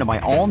hop into my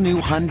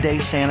all-new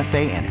Hyundai Santa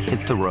Fe and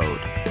hit the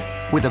road.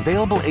 With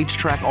available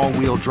H-Track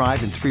all-wheel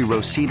drive and 3-row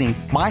seating,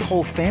 my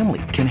whole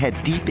family can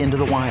head deep into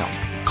the wild.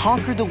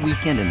 Conquer the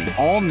weekend in the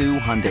all-new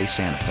Hyundai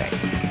Santa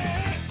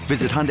Fe.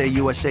 Visit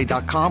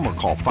HyundaiUSA.com or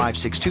call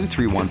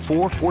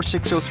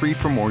 562-314-4603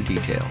 for more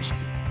details.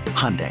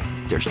 Hyundai,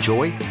 there's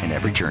joy in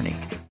every journey.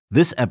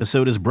 This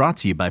episode is brought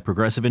to you by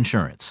Progressive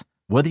Insurance.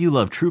 Whether you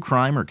love true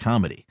crime or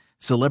comedy,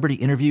 celebrity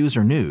interviews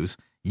or news,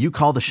 you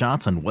call the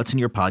shots on what's in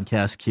your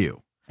podcast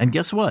queue. And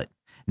guess what?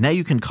 Now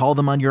you can call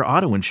them on your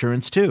auto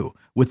insurance too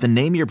with the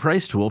Name Your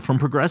Price tool from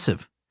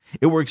Progressive.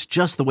 It works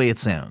just the way it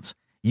sounds.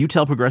 You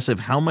tell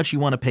Progressive how much you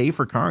want to pay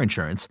for car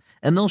insurance,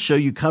 and they'll show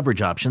you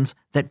coverage options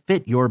that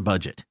fit your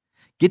budget.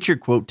 Get your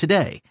quote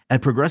today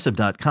at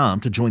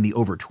Progressive.com to join the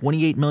over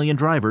 28 million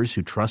drivers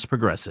who trust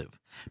Progressive.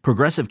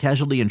 Progressive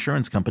Casualty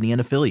Insurance Company and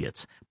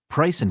Affiliates.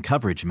 Price and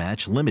coverage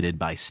match limited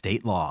by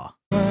state law.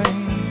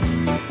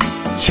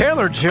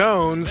 Chandler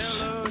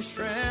Jones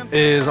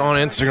is on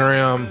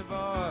Instagram,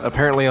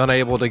 apparently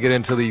unable to get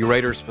into the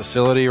Raiders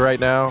facility right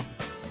now,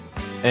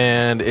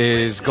 and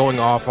is going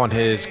off on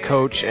his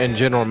coach and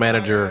general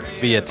manager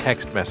via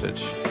text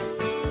message.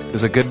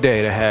 It's a good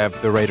day to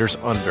have the Raiders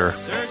under.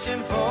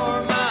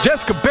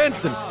 Jessica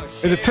Benson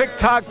is a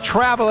TikTok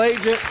travel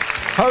agent,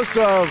 host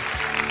of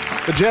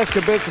the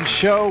Jessica Benson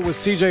Show with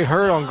CJ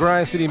Hurd on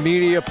Grind City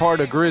Media, part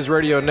of Grizz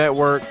Radio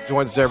Network.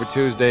 Joins us every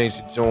Tuesday, and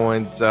she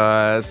joins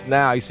us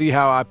now. You see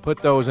how I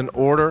put those in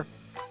order?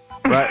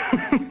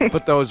 Right?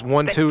 Put those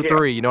 1, 2,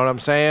 3. You know what I'm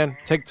saying?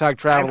 TikTok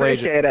travel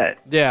agent. I appreciate it.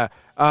 Yeah.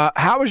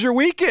 How was your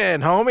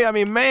weekend, homie? I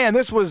mean, man,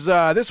 this was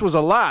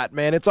a lot,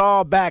 man. It's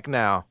all back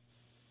now.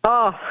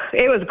 Oh,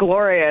 it was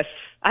glorious.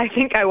 I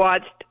think I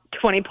watched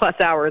 20-plus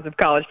hours of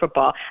college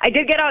football. I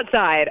did get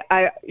outside.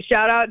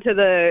 Shout out to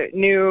the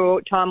new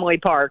Tom Lee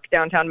Park,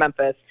 downtown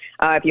Memphis.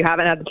 If you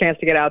haven't had the chance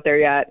to get out there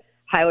yet,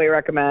 highly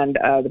recommend.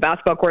 The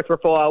basketball courts were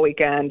full all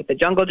weekend. The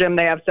jungle gym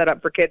they have set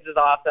up for kids is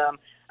awesome,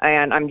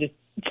 and I'm just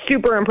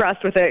super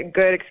impressed with it.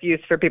 Good excuse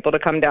for people to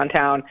come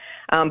downtown.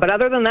 But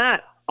other than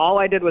that, all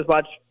I did was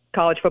watch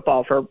college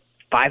football for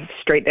 5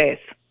 straight days.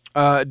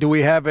 Do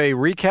we have a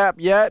recap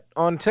yet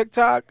on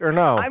TikTok or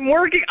no? I'm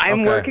working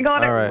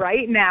on it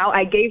right now.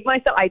 I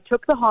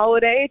took the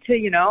holiday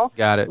to,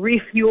 Got it.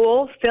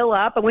 Refuel, fill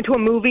up. I went to a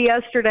movie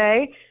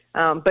yesterday,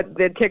 but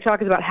the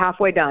TikTok is about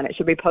halfway done. It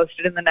should be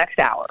posted in the next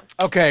hour.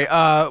 Okay.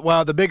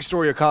 Well, the big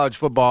story of college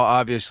football,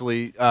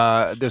 obviously,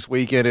 this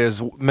weekend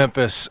is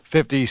Memphis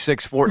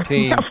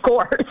 56-14 of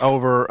course.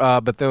 over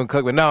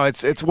Bethune-Cookman. No,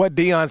 it's what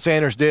Deion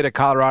Sanders did at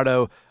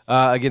Colorado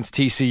against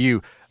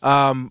TCU.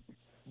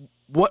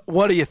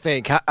 What do you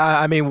think?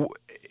 I mean,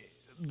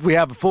 we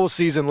have a full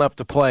season left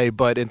to play,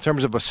 but in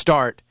terms of a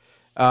start,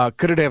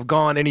 could it have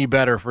gone any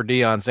better for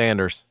Deion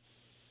Sanders?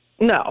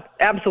 No,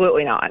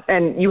 absolutely not.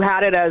 And you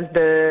had it as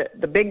the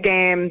big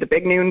game, the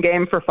big noon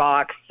game for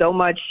Fox. So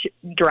much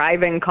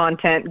driving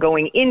content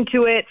going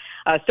into it,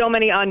 so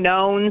many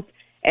unknowns,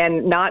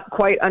 and not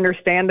quite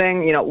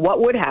understanding,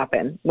 what would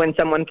happen when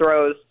someone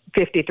throws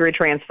 53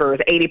 transfers,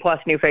 80-plus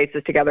new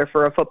faces together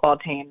for a football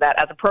team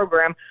that, as a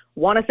program,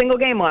 won a single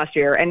game last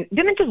year and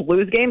didn't just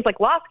lose games,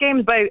 lost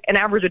games by an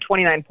average of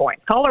 29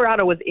 points.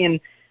 Colorado was in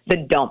the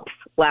dumps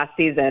last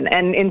season,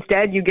 and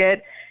instead you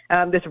get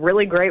this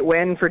really great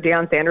win for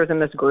Deion Sanders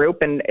and this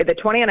group, and the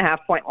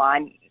 20.5-point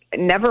line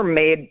never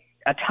made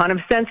a ton of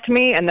sense to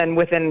me, and then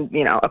within,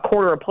 a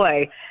quarter of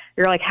play,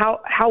 you're like, how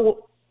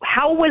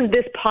how was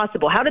this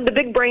possible? How did the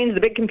big brains,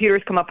 the big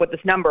computers come up with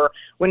this number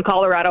when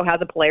Colorado has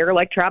a player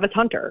like Travis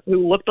Hunter,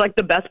 who looked like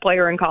the best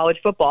player in college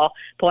football,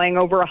 playing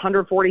over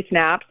 140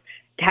 snaps,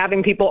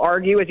 having people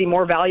argue, is he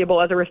more valuable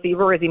as a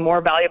receiver? Is he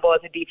more valuable as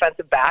a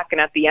defensive back?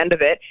 And at the end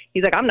of it,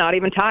 he's like, I'm not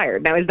even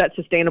tired. Now, is that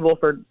sustainable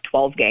for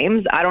 12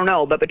 games? I don't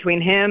know. But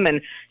between him and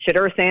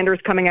Shedeur Sanders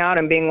coming out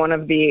and being one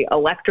of the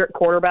electric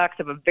quarterbacks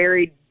of a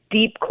very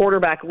deep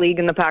quarterback league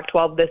in the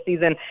Pac-12 this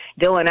season,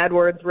 Dylan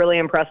Edwards really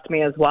impressed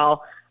me as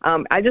well.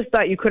 I just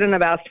thought you couldn't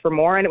have asked for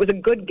more, and it was a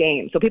good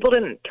game. So people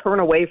didn't turn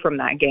away from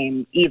that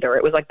game either.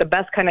 It was like the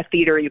best kind of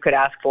theater you could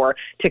ask for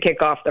to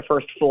kick off the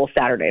first full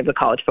Saturday of the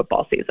college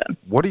football season.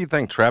 What do you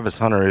think Travis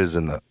Hunter is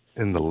in the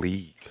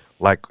league,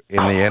 like in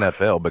the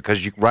NFL?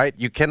 Because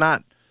you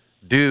cannot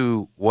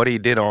do what he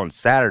did on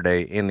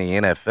Saturday in the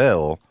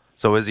NFL.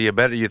 So is he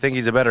you think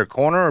he's a better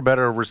corner or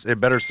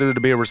better suited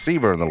to be a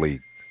receiver in the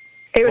league?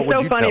 It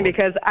was so funny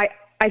because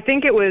I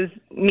think it was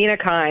Mina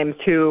Kimes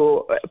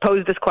who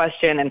posed this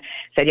question and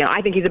said,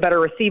 I think he's a better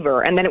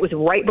receiver. And then it was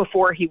right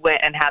before he went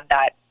and had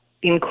that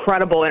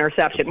incredible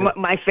interception.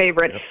 My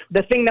favorite,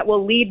 the thing that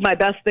will lead my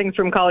best things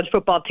from college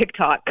football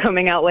TikTok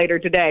coming out later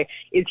today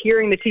is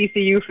hearing the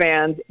TCU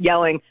fans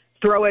yelling,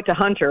 throw it to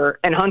Hunter,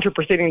 and Hunter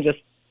proceeding to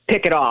just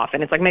pick it off.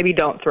 And it's like, maybe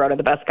don't throw to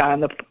the best guy on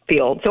the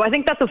field. So I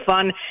think that's a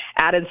fun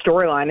added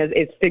storyline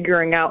is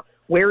figuring out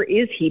where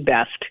is he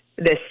best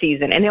this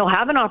season. And he'll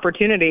have an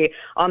opportunity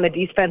on the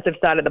defensive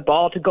side of the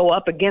ball to go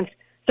up against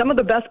some of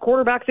the best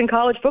quarterbacks in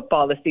college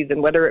football this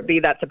season, whether it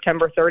be that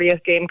September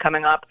 30th game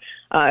coming up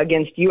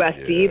against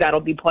USC.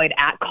 That'll be played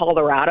at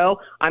Colorado.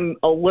 I'm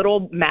a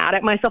little mad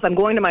at myself. I'm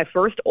going to my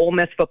first Ole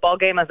Miss football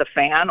game as a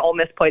fan. Ole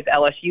Miss plays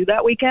LSU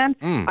that weekend.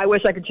 I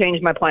wish I could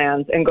change my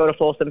plans and go to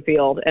Folsom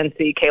Field and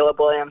see Caleb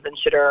Williams and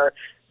Shedeur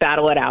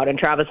battle it out and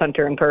Travis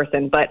Hunter in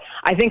person. But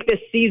I think this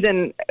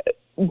season,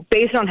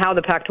 based on how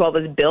the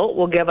Pac-12 is built,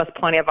 will give us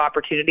plenty of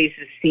opportunities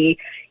to see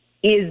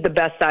is the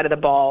best side of the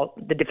ball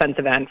the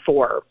defensive end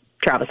for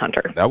Travis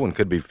Hunter. That one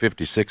could be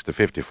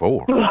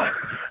 56-54.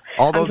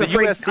 Although the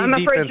USC I'm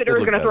afraid defense Shedeur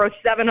is going to throw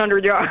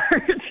 700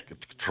 yards.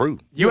 True.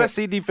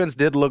 USC defense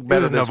did look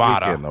better this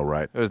weekend, though,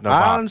 right? It was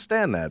Nevada. I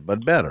understand that,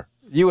 but better.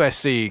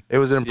 USC. It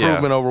was an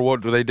improvement over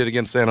what they did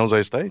against San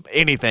Jose State.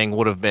 Anything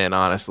would have been,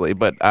 honestly,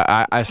 but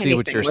I see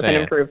what you're saying.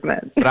 An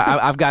improvement. But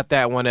I've got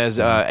that one as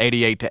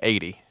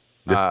 88-80.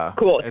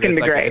 Cool. It's going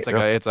to be great.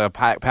 It's a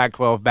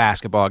Pac-12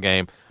 basketball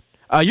game.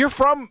 You're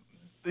from,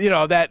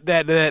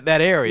 that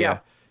area. Yeah.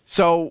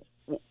 So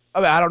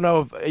I don't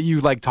know if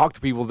you talk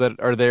to people that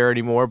are there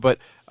anymore, but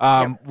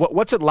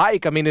what's it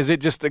like? I mean, is it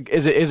just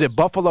is it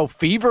Buffalo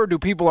fever?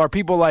 Are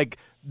people like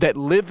that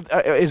live?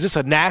 Is this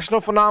a national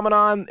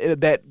phenomenon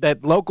that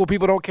local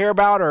people don't care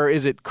about, or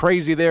is it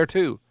crazy there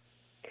too?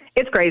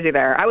 It's crazy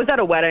there. I was at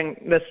a wedding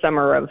this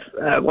summer of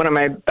one of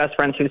my best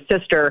friends whose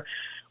sister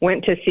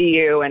went to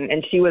CU,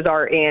 and she was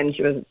our in.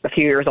 She was a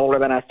few years older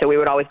than us, so we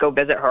would always go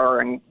visit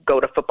her and go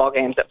to football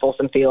games at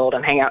Folsom Field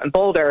and hang out in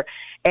Boulder.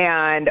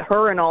 And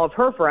her and all of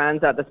her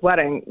friends at this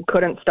wedding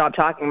couldn't stop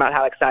talking about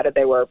how excited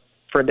they were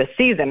for this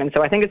season. And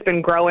so I think it's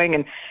been growing.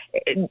 And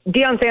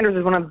Deion Sanders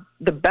is one of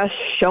the best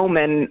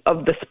showmen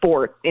of the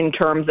sport in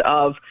terms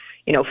of,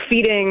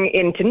 feeding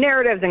into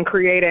narratives and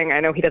creating, I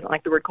know he doesn't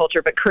like the word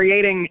culture, but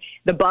creating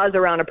the buzz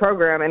around a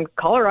program. And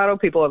Colorado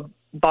people have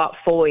bought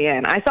fully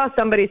in. I saw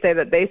somebody say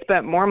that they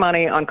spent more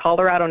money on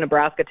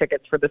Colorado-Nebraska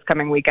tickets for this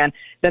coming weekend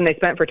than they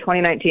spent for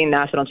 2019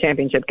 national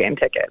championship game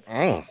tickets.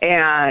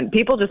 And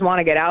people just want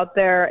to get out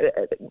there.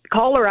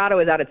 Colorado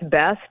is at its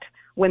best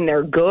when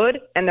they're good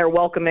and they're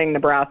welcoming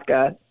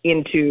Nebraska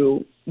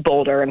into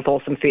Boulder and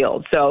Folsom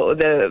Field. So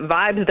the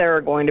vibes there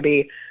are going to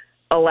be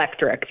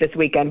electric this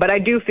weekend. But I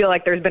do feel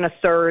like there's been a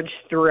surge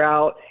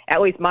throughout,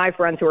 at least my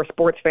friends who are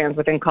sports fans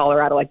within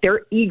Colorado. Like,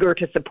 they're eager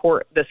to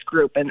support this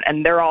group,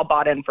 and they're all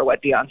bought in for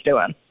what Deion's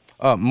doing.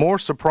 More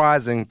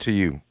surprising to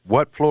you,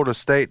 what Florida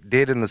State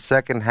did in the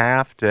second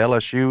half to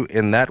LSU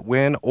in that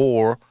win,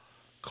 or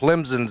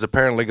Clemson's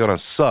apparently going to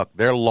suck?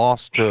 Their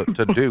loss to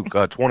Duke,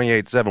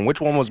 28-7.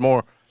 Which one was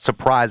more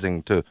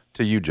surprising to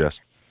you,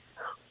 Jess?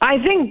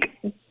 I think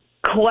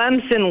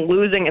Clemson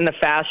losing in the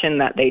fashion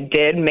that they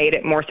did made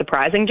it more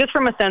surprising, just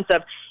from a sense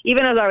of,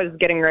 even as I was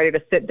getting ready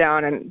to sit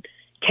down and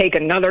take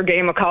another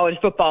game of college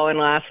football in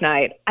last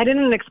night, I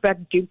didn't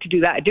expect Duke to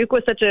do that. Duke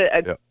was such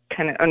a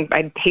kind of,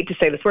 I hate to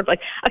say this word, like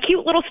a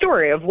cute little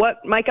story of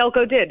what Mike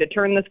Elko did to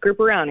turn this group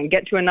around and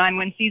get to a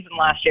 9-win season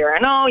last year.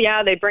 And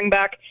they bring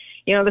back,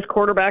 this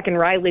quarterback in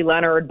Riley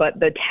Leonard, but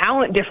the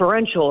talent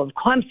differential of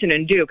Clemson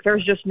and Duke,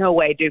 there's just no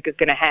way Duke is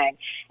going to hang.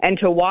 And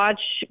to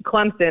watch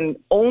Clemson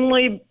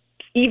only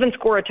even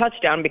score a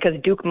touchdown because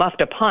Duke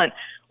muffed a punt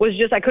was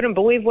just, I couldn't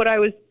believe what I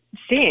was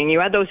seeing. You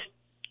had those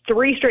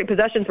 3 straight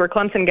possessions where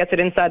Clemson gets it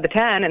inside the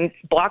 10 and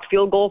blocked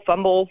field goal,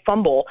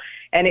 fumble.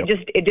 And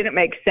it didn't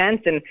make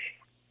sense. And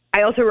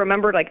I also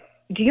remembered,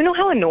 do you know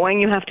how annoying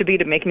you have to be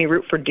to make me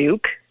root for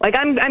Duke?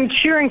 I'm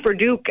cheering for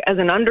Duke as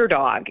an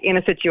underdog in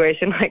a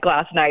situation like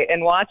last night,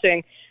 and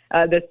watching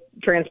this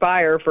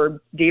transpire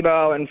for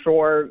Debo and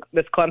for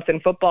this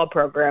Clemson football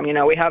program. You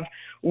know, we have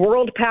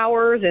world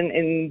powers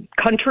in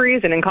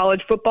countries, and in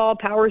college football,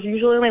 powers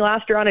usually only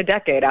last around a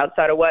decade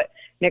outside of what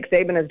Nick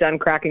Saban has done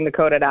cracking the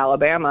code at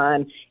Alabama.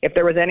 And if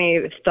there was any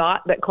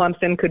thought that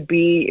Clemson could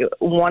be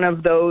one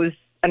of those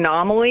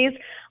anomalies,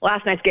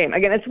 last night's game,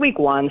 again, it's week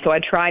 1, so I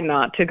try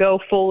not to go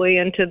fully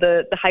into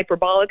the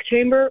hyperbolic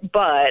chamber,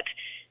 but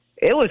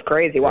it was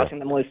crazy watching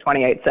them lose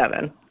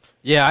 28-7.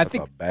 Yeah, That's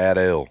a bad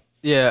L.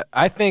 Yeah,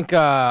 I think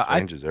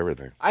changes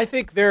everything. I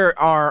think there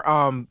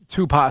are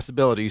 2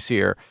 possibilities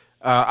here.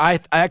 I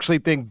actually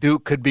think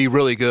Duke could be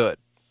really good.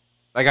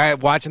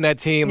 Like watching that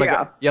team,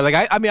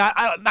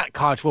 not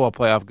college football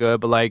playoff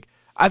good, but like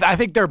I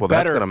think they're better.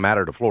 That's going to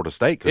matter to Florida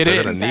State because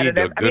they're going to need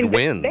a good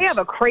wins. They have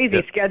a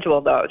crazy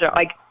schedule though.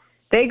 Like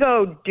they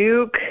go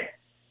Duke,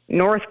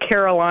 North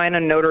Carolina,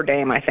 Notre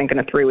Dame, I think, in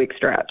a 3-week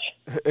stretch.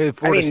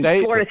 Florida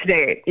State? Florida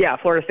State. Yeah,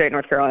 Florida State,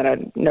 North Carolina,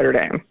 Notre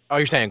Dame. Oh,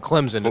 you're saying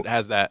Clemson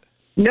has that?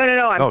 No.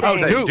 I'm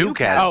saying Duke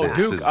has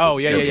this.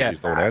 Duke.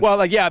 Yeah. Well,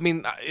 I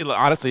mean,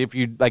 honestly, if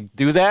you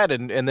do that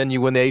and then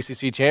you win the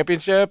ACC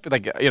championship,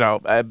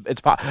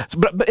 it's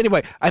possible. But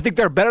anyway, I think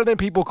they're better than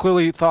people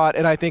clearly thought,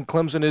 and I think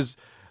Clemson is.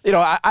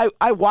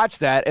 I watched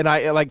that, and I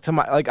I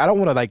don't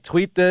want to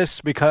tweet this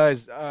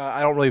because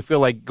I don't really feel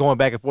like going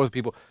back and forth with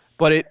people,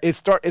 but it's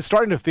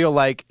starting to feel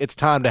like it's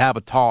time to have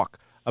a talk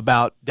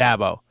about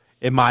Dabo,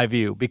 in my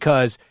view,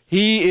 because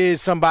he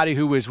is somebody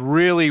who is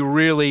really,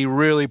 really,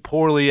 really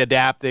poorly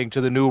adapting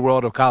to the new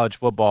world of college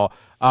football.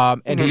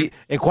 And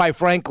quite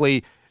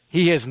frankly,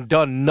 he has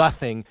done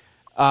nothing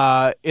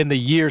in the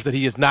years that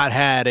he has not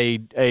had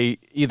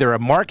either a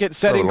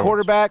market-setting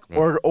quarterback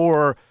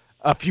or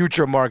a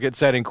future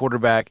market-setting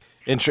quarterback.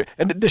 And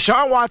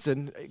Deshaun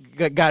Watson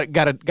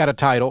got a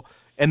title,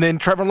 and then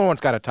Trevor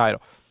Lawrence got a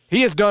title.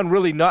 He has done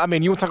really not. I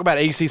mean, you want to talk about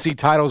ACC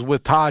titles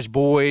with Taj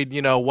Boyd,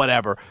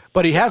 whatever.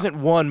 But he hasn't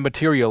won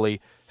materially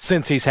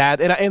since he's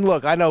had. And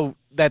look, I know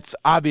that's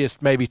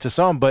obvious maybe to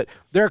some, but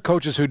there are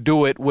coaches who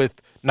do it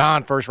with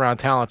non-first-round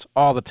talents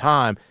all the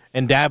time,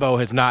 and Dabo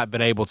has not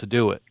been able to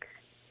do it.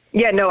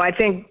 Yeah, no, I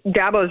think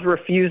Dabo's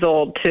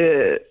refusal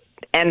to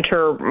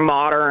enter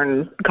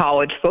modern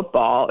college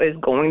football is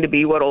going to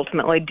be what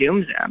ultimately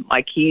dooms him.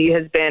 Like, he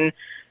has been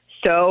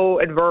so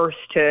adverse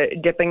to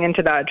dipping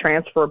into that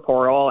transfer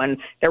portal, and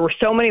there were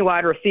so many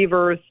wide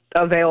receivers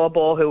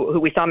available who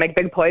we saw make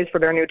big plays for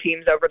their new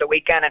teams over the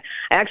weekend. And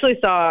I actually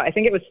saw, I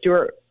think it was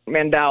Stuart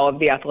Mandel of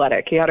The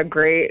Athletic. He had a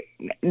great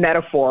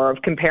metaphor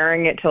of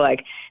comparing it to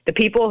the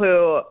people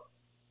who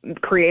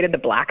created the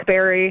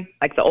BlackBerry,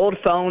 the old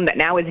phone that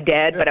now is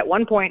dead, but at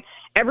one point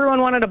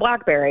everyone wanted a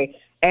BlackBerry.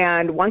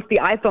 And once the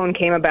iPhone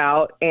came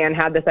about and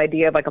had this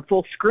idea of a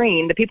full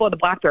screen, the people at the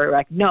BlackBerry were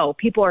like, no,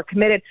 people are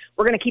committed.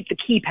 We're going to keep the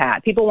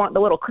keypad. People want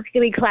the little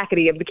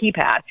clickety-clackety of the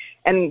keypad.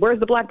 And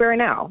where's the BlackBerry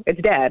now? It's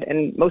dead,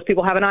 and most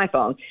people have an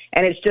iPhone.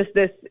 And it's just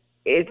this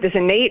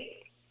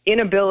innate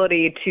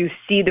inability to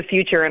see the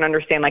future and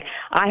understand,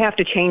 I have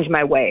to change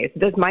my ways.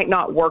 This might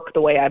not work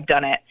the way I've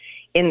done it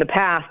in the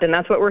past, and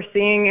that's what we're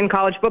seeing in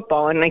college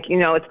football. And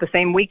it's the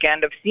same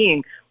weekend of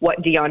seeing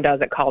what Deion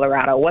does at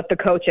Colorado, what the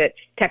coach at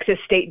Texas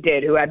State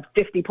did, who had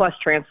 50-plus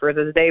transfers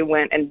as they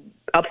went and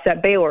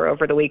upset Baylor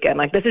over the weekend.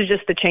 This is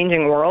just the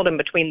changing world, and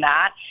between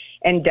that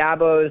and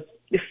Dabo's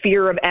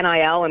fear of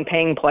NIL and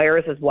paying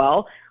players as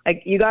well,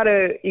 you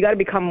gotta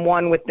become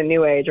one with the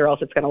new age, or else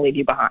it's going to leave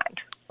you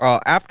behind.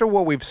 After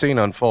what we've seen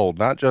unfold,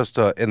 not just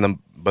in the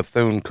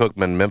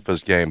Bethune-Cookman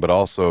Memphis game, but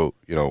also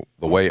the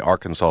way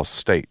Arkansas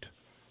State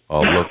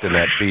looked in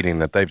that beating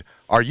that they've.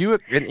 Are you?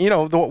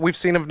 What we've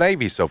seen of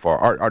Navy so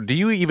far. Do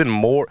you even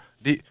more?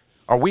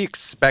 Are we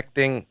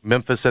expecting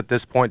Memphis at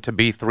this point to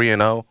be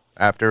 3-0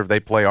 after they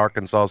play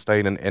Arkansas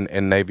State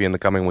and Navy in the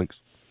coming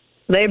weeks?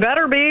 They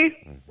better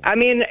be. I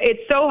mean,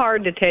 it's so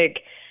hard to take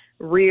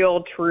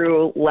real,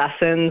 true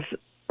lessons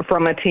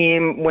from a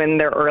team when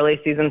their early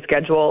season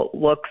schedule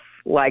looks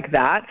like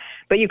that.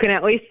 But you can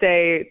at least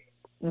say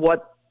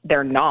what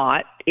they're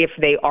not if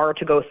they are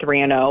to go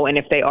 3-0 and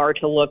if they are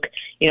to look,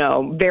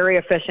 very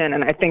efficient.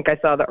 And I think I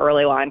saw the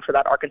early line for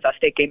that Arkansas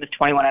State game is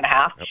 21.5.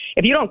 Yep.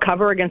 If you don't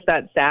cover against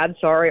that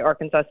sorry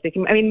Arkansas State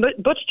team, I mean,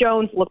 Butch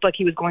Jones looked like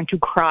he was going to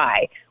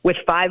cry with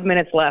 5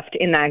 minutes left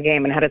in that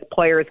game and had his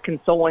players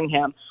consoling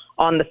him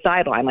on the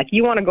sideline.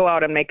 You want to go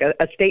out and make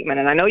a statement.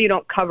 And I know you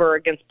don't cover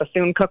against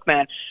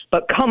Bethune-Cookman,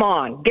 but come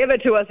on, give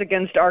it to us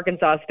against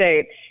Arkansas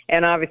State.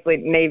 And obviously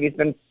Navy's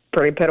been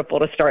pretty pitiful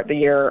to start the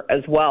year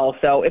as well.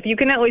 So if you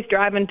can at least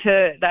drive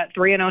into that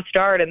 3-0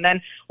 start, and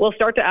then we'll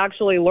start to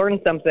actually learn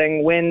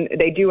something when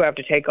they do have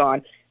to take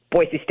on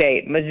Boise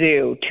State,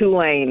 Mizzou,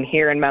 Tulane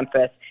here in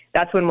Memphis.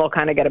 That's when we'll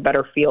kind of get a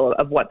better feel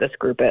of what this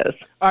group is.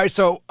 All right,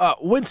 so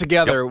Win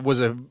Together was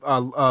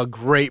a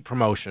great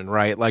promotion,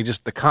 right?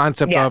 Just the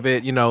concept of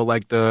it,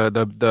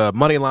 the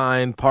money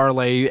line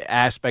parlay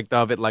aspect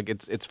of it,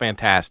 it's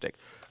fantastic.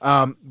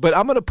 But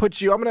I'm going to put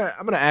you. I'm going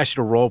to ask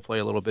you to role play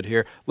a little bit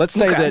here. Let's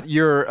say that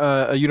you're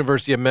a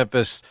University of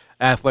Memphis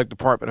athletic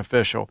department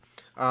official.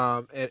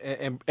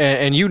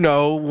 And you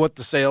know what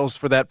the sales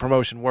for that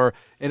promotion were.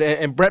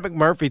 And Brett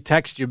McMurphy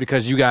texts you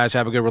because you guys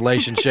have a good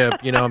relationship.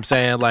 You know what I'm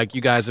saying? Like,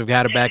 you guys have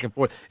had it back and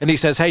forth. And he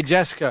says, hey,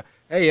 Jessica,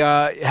 hey,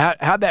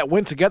 how'd that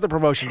Win Together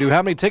promotion do?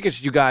 How many tickets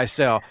did you guys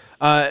sell?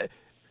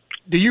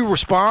 Do you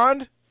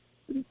respond?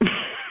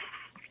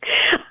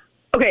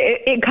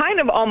 Okay, it kind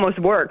of almost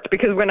worked,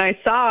 because when I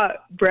saw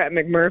Brett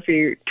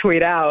McMurphy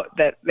tweet out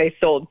that they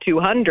sold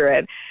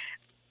 200,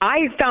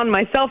 I found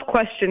myself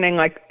questioning,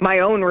 like, my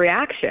own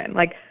reaction.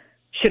 Like,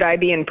 should I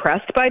be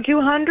impressed by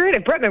 200?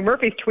 If Brett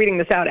McMurphy's tweeting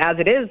this out as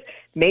it is,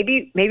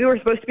 maybe we're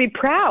supposed to be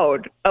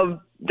proud of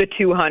the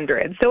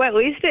 200. So at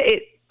least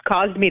it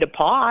caused me to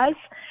pause.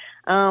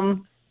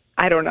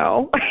 I don't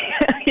know.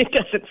 It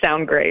doesn't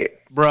sound great.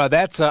 Bruh,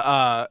 that's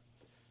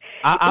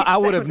I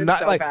would have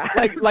not, so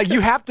like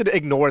you have to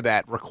ignore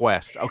that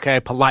request, okay,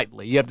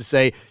 politely. You have to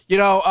say,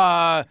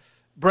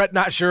 Brett,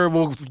 not sure,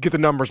 we'll get the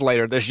numbers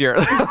later this year.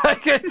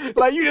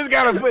 like you just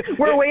gotta.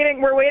 We're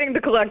waiting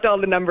to collect all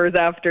the numbers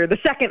after the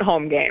second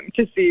home game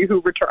to see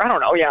who return. I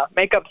don't know. Yeah,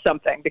 make up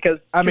something, because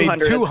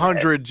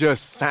 200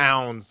 just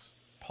sounds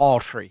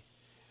paltry.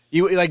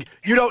 You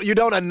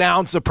don't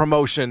announce a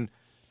promotion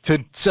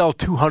to sell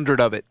 200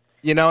 of it.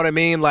 You know what I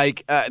mean?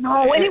 Like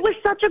no, and it was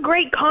such a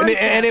great concept.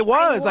 And it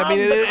was. I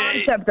mean, the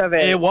concept of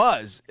it. It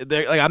was.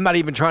 I'm not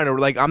even trying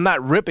to I'm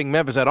not ripping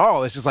Memphis at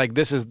all. It's just like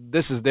this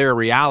is their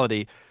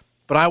reality.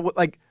 But I would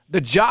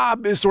the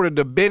job is sort of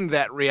to bend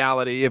that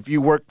reality. If you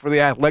work for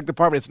the athletic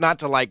department, it's not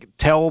to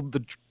tell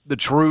the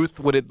truth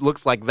when it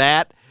looks like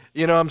that.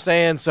 You know what I'm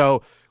saying?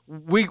 So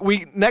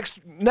we next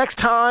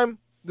time,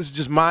 this is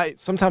just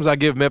sometimes I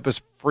give Memphis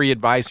free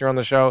advice here on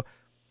the show.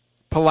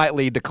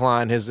 Politely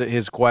decline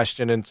his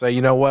question and say,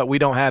 you know what, we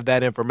don't have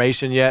that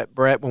information yet,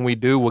 Brett. When we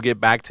do, we'll get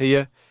back to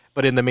you.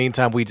 But in the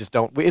meantime, we just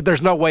don't.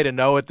 There's no way to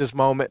know at this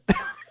moment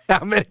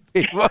how many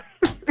people.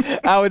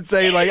 I would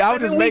say, I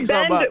would just make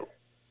something up.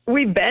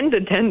 We bend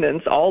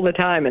attendance all the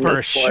time in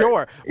for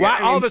sure.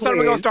 Well, all of a sudden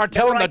we're gonna start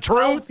telling the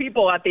truth.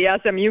 People at the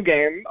SMU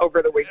game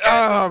over the weekend.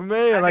 Oh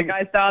man!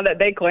 I saw that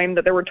they claimed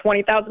that there were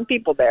 20,000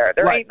 people there.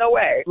 There ain't no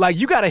way.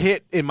 You got to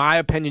hit, in my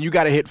opinion, you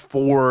got to hit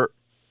 4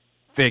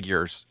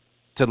 figures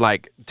to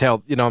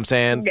tell, you know what I'm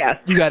saying? Yes.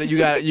 You got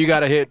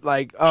to hit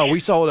we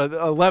sold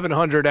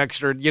 1,100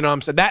 extra, you know what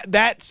I'm saying?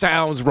 That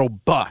sounds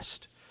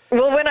robust.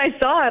 Well, when I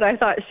saw it, I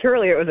thought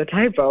surely it was a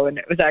typo, and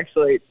it was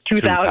actually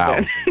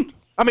 2,000.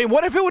 I mean,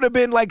 what if it would have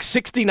been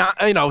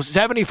 69,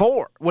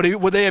 74?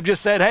 Would they have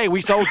just said, hey, we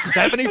sold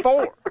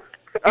 74?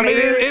 I mean,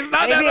 it's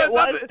not that. Maybe it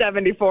was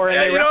 74, and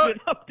they rounded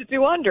it up to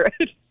 200.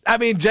 I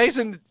mean,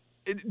 Jason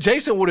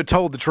would have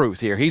told the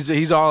truth here.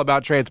 He's all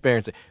about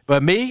transparency.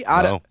 But me,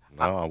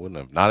 No, I wouldn't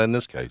have. Not in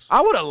this case.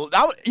 I would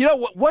have. You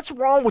know what's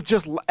wrong with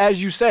just,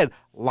 as you said,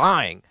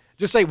 lying?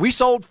 Just say we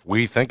sold.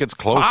 We think it's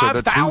closer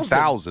to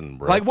 2,000,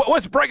 bro.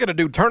 What's Brett gonna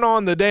do? Turn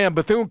on the damn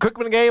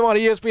Bethune-Cookman game on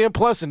ESPN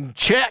Plus and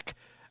check?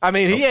 I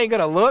mean, he ain't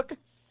gonna look.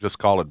 Just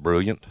call it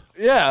brilliant.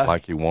 Yeah,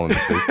 like you wanted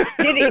to.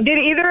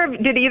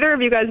 Did either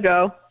of you guys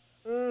go?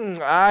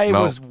 I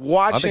was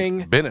watching. I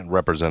think Bennett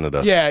represented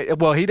us. Yeah,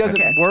 well, he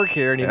doesn't work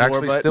here anymore.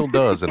 Actually, but still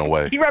does in a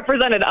way. He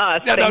represented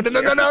us.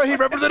 No. He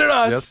represented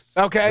us.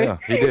 Yes. Okay. Yeah,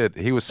 he did.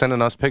 He was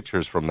sending us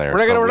pictures from there.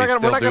 We're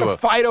not gonna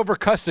fight over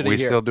custody. We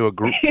still do a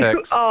group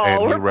text,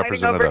 and he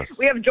represented us.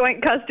 We have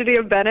joint custody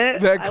of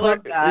Bennett. I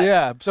love that.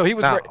 Yeah. So he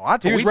was.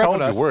 We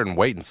told you we're in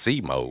wait and see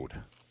mode.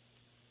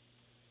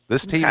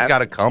 This team's got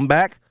to come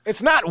back.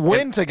 It's not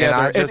win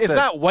together. It's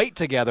not wait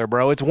together,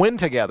 bro. It's win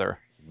together.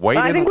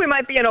 I think we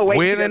might be in a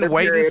wait and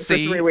wait and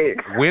see. For 3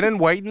 weeks. Win and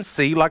wait and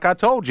see. Like I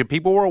told you,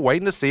 people were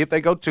waiting to see if they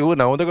go 2-0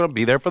 and they're going to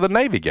be there for the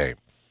Navy game.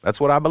 That's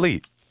what I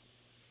believe.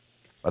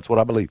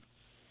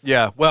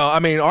 Yeah. Well, I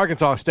mean,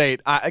 Arkansas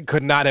State, I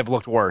could not have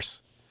looked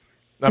worse.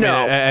 I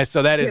mean,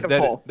 so that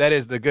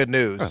is the good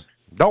news.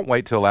 Don't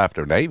wait till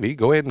after Navy.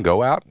 Go ahead and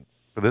go out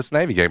for this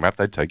Navy game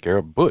after they take care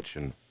of Butch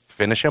and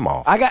finish him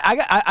off.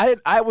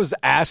 I was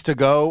asked to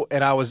go,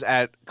 and I was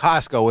at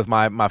Costco with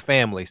my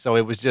family, so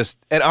it was just.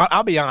 And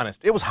I'll be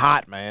honest, it was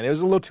hot, man. It was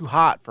a little too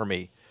hot for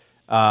me.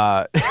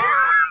 I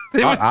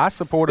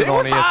supported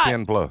on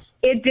ESPN Plus.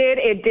 It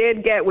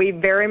did get. We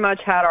very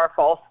much had our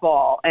false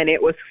fall, and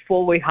it was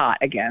fully hot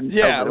again.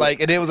 Yeah,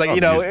 and it was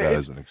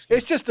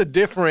it's just a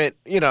different.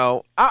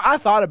 I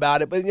thought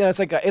about it, but it's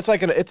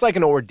like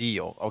an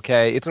ordeal.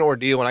 Okay, it's an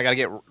ordeal, and I got to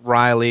get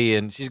Riley,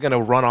 and she's gonna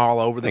run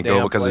all over the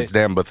damn because place. it's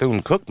damn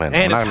Bethune-Cookman. And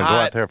I'm it's not gonna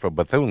go out there for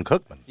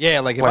Bethune-Cookman.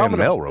 Yeah, if I'm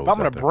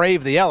gonna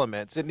brave the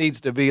elements, it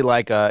needs to be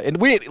and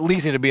we at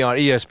least need to be on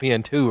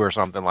ESPN2 or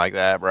something like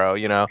that, bro.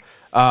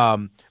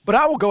 But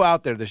I will go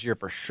out there this year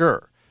for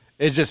sure.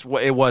 It's just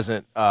it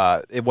wasn't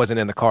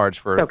in the cards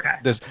for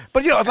this.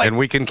 But it's like, and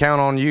we can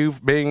count on you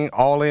being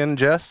all in,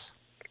 Jess.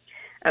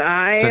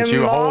 Since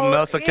you're holding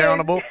us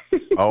accountable.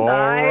 All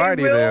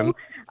righty then.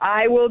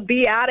 I will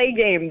be at a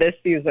game this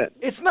season.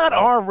 It's not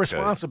our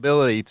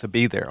responsibility to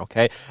be there.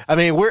 Okay, I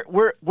mean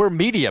we're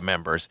media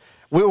members.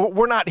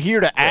 We're not here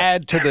to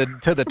add to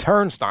the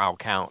turnstile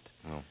count.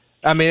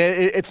 I mean,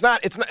 it's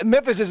not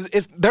Memphis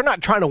is they're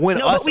not trying to win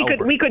us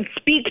over. We could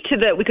speak to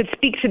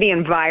the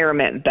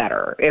environment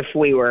better if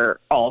we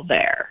were all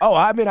there. Oh,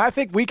 I mean, I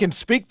think we can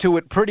speak to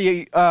it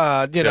pretty.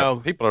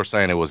 People are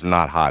saying it was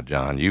not hot,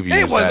 John. You've used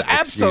it was that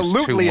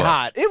absolutely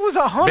hot. It was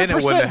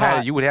 100%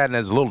 hot. You would have had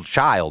as a little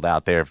child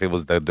out there if it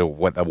was the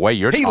way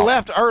you're. He talking.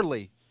 left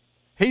early.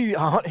 He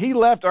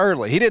left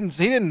early. He didn't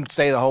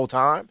stay the whole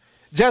time.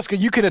 Jessica,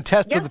 you can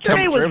attest to the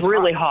temperature. Yesterday was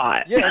really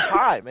hot. Yeah, it was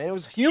hot, man. It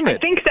was humid. I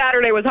think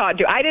Saturday was hot,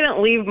 too. I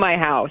didn't leave my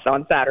house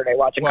on Saturday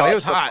watching college it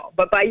was football. hot.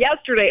 But by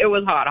yesterday, it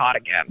was hot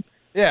again.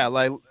 Yeah,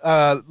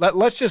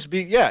 let's just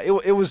be,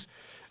 it's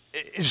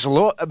just a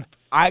little,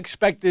 I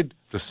expected.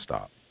 Just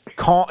stop.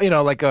 Calm,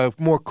 like a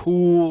more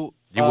cool.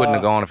 You wouldn't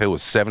have gone if it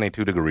was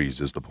 72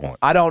 degrees is the point.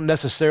 I don't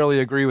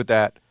necessarily agree with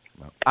that.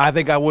 No. I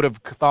think I would have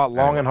thought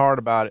long and hard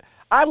about it.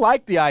 I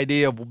like the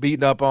idea of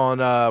beating up on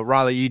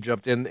Raleigh,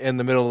 Egypt in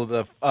the middle of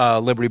the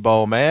Liberty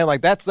Bowl, man.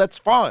 Like that's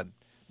fun.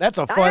 That's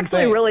a fun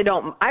thing.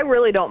 I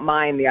really don't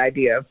mind the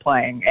idea of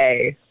playing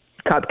a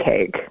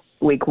cupcake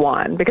week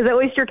 1 because at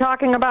least you're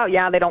talking about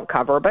they don't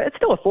cover, but it's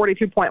still a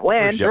 42-point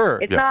win. For sure.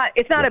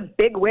 It's not a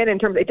big win in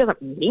terms of, it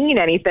doesn't mean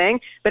anything,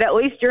 but at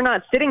least you're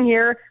not sitting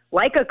here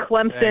like a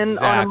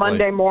Clemson on a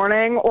Monday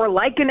morning or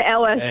like an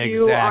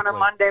LSU on a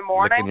Monday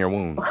morning. Licking your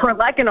wound. Or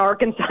like an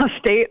Arkansas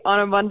State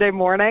on a Monday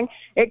morning.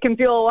 It can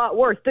feel a lot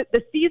worse.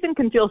 The season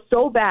can feel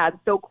so bad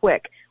so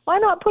quick. Why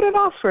not put it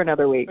off for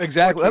another week?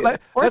 Exactly.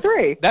 Or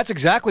 3. That's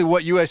exactly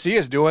what USC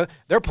is doing.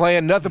 They're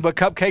playing nothing but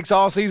cupcakes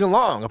all season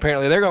long.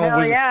 Apparently, they're going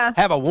to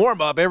have a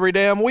warm-up every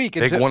damn week.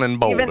 Big one in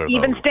Boulder,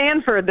 even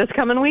Stanford this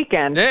coming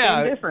weekend.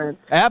 Yeah. Same difference.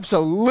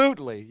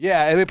 Absolutely.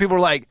 Yeah, and then people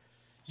are like,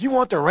 you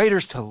want the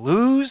Raiders to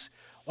lose?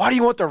 Why do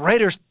you want the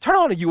Raiders? Turn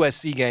on a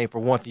USC game for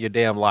once in your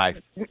damn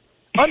life.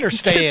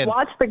 Understand. Just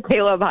watch the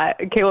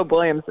Caleb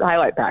Williams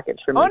highlight package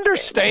from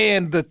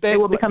Understand that it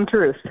will become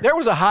truth. There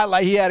was a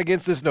highlight he had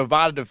against this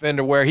Nevada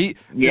defender where the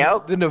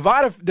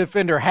Nevada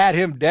defender had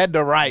him dead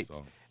to rights,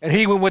 and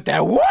he went with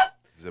that what?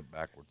 Zip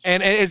backwards.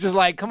 And it's just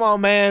like, come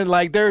on, man.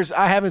 Like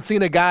I haven't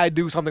seen a guy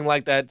do something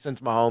like that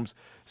since Mahomes.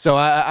 So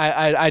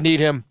I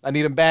need him. I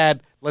need him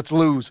bad. Let's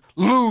lose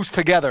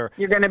together.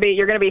 You're gonna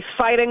be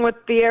fighting with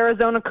the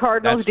Arizona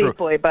Cardinals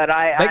deeply, but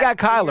they got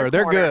Kyler.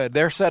 They're good.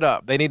 They're set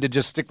up. They need to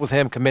just stick with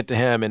him, commit to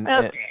him, and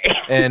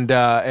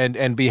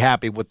be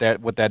happy with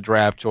that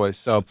draft choice.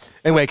 So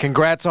anyway,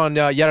 congrats on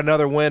yet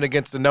another win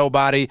against a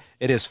nobody.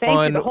 It is fun.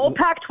 Thank you. The whole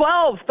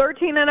Pac-12,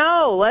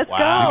 13-0. Let's go.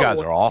 You guys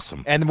are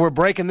awesome. And we're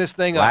breaking this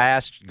thing up.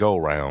 Last go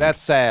round.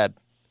 That's sad.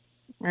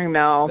 I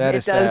know. That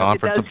is sad.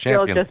 Conference of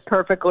Champions. It does feel just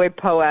perfectly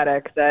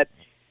poetic that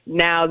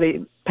now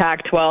the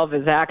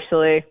Pac-12 is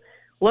actually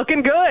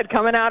looking good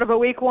coming out of a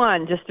week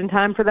 1, just in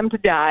time for them to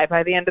die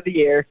by the end of the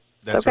year.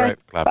 That's right.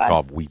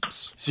 Clap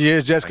weeps. She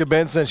is Jessica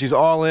Benson. She's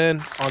all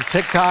in on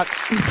TikTok.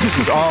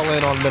 She's all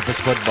in on Memphis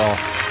football.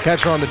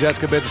 Catch her on the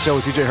Jessica Benson Show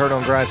with CJ Hurd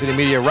on Grind City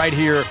Media right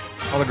here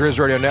on the Grizz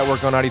Radio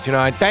Network on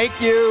 92.9.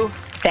 Thank you.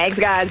 Thanks,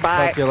 guys.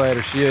 Bye. Talk to you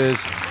later. She is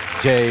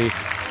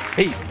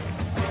JP.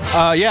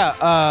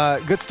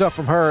 Good stuff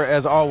from her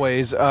as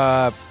always.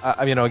 I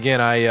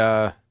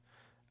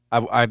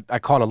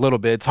caught a little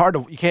bit. It's hard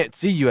you can't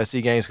see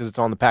USC games because it's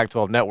on the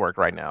Pac-12 network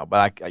right now,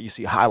 but you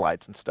see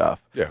highlights and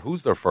stuff. Yeah,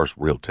 who's their first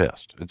real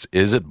test?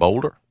 Is it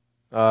Boulder?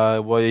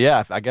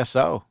 I guess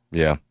so.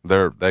 Yeah,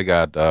 they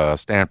got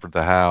Stanford at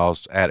the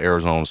house, at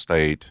Arizona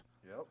State,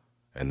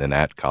 and then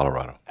at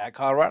Colorado. At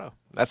Colorado.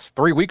 That's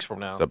 3 weeks from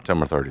now.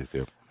 September 30th,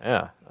 yeah.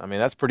 Yeah, I mean,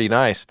 that's pretty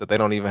nice that they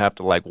don't even have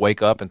to,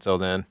 wake up until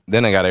then.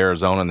 Then they got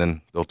Arizona, and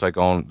then they'll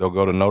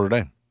go to Notre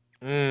Dame.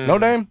 Notre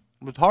Dame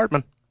with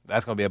Hartman.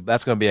 That's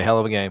gonna be a hell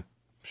of a game.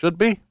 Should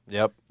be.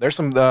 Yep. There's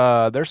some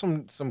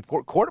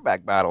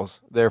quarterback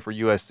battles there for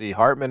USC.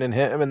 Hartman and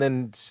him, and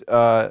then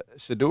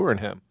Shedeur and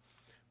him.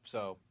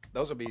 So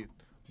those will be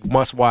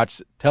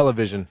must-watch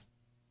television.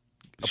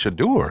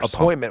 Shedeur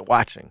appointment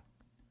watching.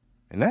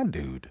 And that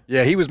dude.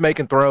 Yeah, he was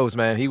making throws,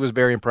 man. He was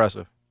very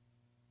impressive.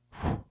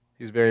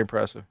 He was very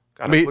impressive.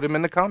 Put him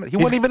in the comment. He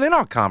wasn't even in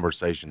our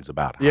conversations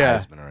about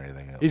Heisman or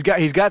anything else.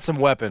 He's got some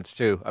weapons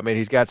too. I mean,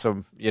 he's got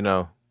some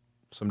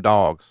some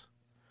dogs.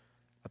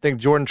 I think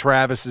Jordan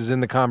Travis is in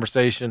the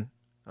conversation.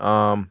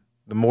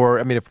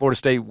 If Florida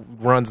State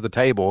runs the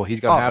table, he's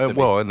going to have to be.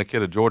 Well, and the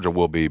kid of Georgia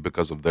will be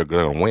because they're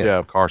going to win.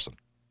 Yeah. Carson.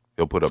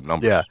 He'll put up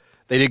numbers. Yeah.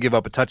 They did give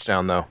up a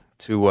touchdown, though,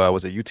 to,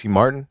 was it UT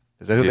Martin?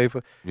 Is that who they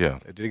put? Yeah.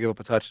 They did give up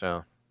a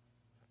touchdown.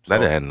 So,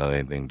 that hadn't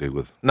anything to do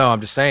with. No, I'm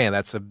just saying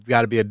that's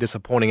got to be a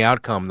disappointing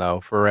outcome, though,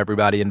 for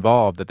everybody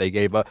involved that they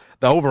gave up.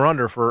 The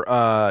over-under for.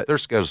 Their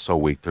schedule's so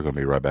weak, they're going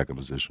to be right back in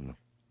position.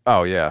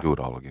 Oh, yeah. Do it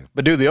all again.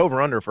 But, dude, the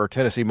over-under for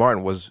Tennessee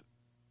Martin was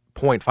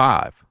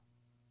 0.5.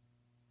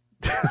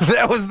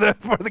 That was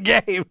for the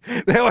game.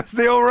 That was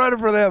the over-under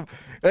for them.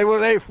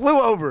 They flew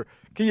over.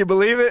 Can you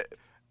believe it?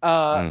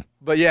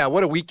 But yeah,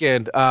 what a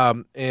weekend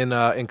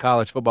in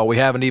college football. We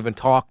haven't even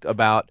talked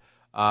about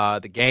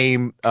the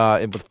game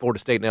with Florida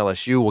State and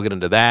LSU. We'll get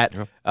into that.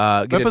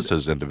 Yeah.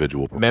 Memphis'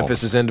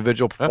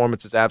 individual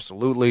performances,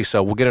 absolutely.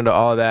 So we'll get into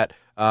all of that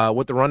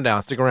with the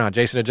rundown. Stick around.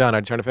 Jason and John, I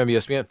turn to FM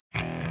ESPN.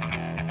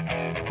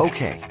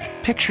 Okay,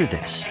 Picture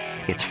this.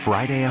 It's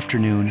Friday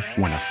afternoon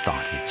when a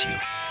thought hits you.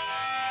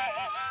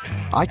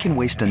 I can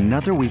waste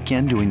another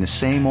weekend doing the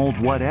same old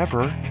whatever,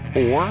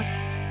 or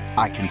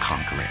I can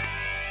conquer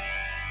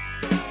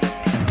it.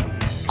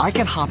 I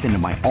can hop into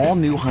my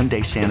all-new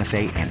Hyundai Santa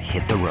Fe and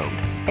hit the road.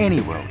 Any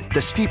road.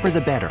 The steeper,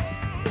 the better.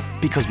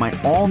 Because my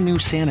all-new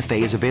Santa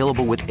Fe is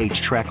available with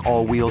H-Track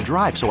all-wheel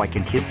drive, so I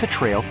can hit the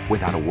trail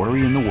without a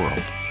worry in the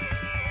world.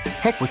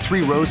 Heck, with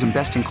 3 rows and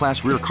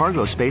best-in-class rear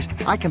cargo space,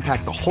 I can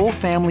pack the whole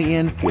family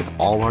in with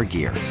all our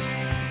gear.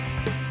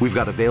 We've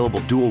got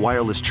available dual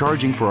wireless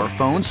charging for our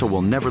phones, so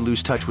we'll never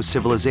lose touch with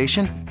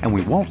civilization, and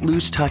we won't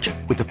lose touch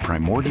with the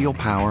primordial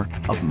power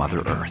of Mother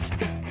Earth.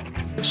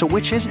 So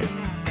which is it?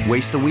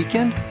 Waste the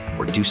weekend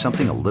or do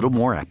something a little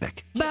more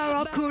epic?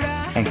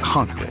 And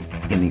conquer it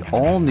in the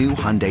all-new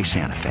Hyundai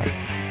Santa Fe.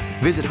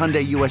 Visit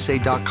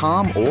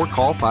HyundaiUSA.com or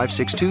call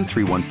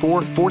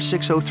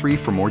 562-314-4603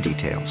 for more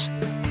details.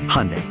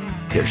 Hyundai,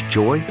 there's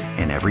joy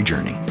in every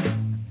journey.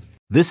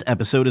 This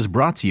episode is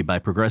brought to you by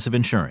Progressive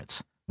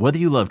Insurance. Whether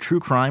you love true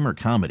crime or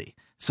comedy,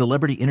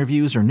 celebrity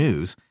interviews or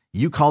news,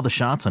 you call the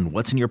shots on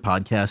what's in your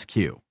podcast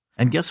queue.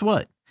 And guess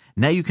what?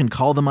 Now you can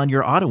call them on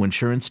your auto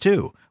insurance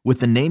too with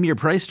the Name Your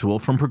Price tool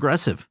from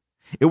Progressive.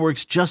 It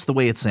works just the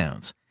way it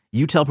sounds.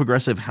 You tell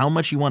Progressive how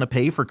much you want to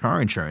pay for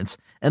car insurance,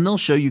 and they'll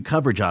show you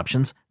coverage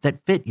options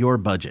that fit your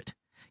budget.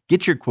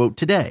 Get your quote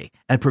today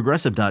at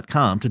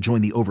Progressive.com to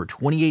join the over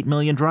 28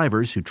 million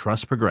drivers who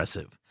trust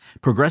Progressive.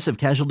 Progressive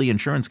Casualty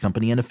Insurance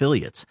Company and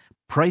Affiliates.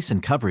 Price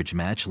and coverage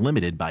match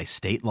limited by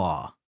state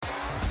law.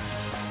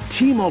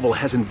 T-Mobile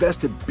has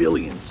invested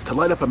billions to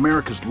light up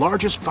America's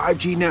largest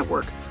 5G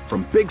network,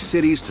 from big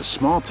cities to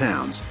small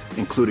towns,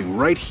 including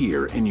right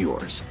here in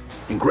yours.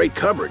 And great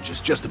coverage is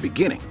just the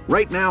beginning.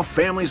 Right now,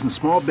 families and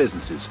small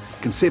businesses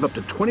can save up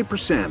to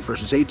 20%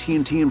 versus AT&T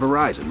and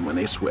Verizon when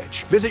they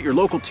switch. Visit your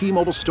local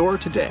T-Mobile store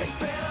today.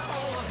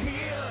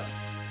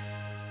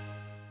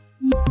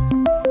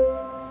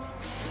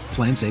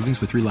 Plan savings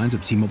with 3 lines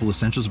of T-Mobile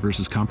Essentials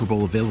versus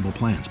comparable available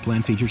plans.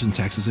 Plan features and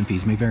taxes and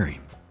fees may vary.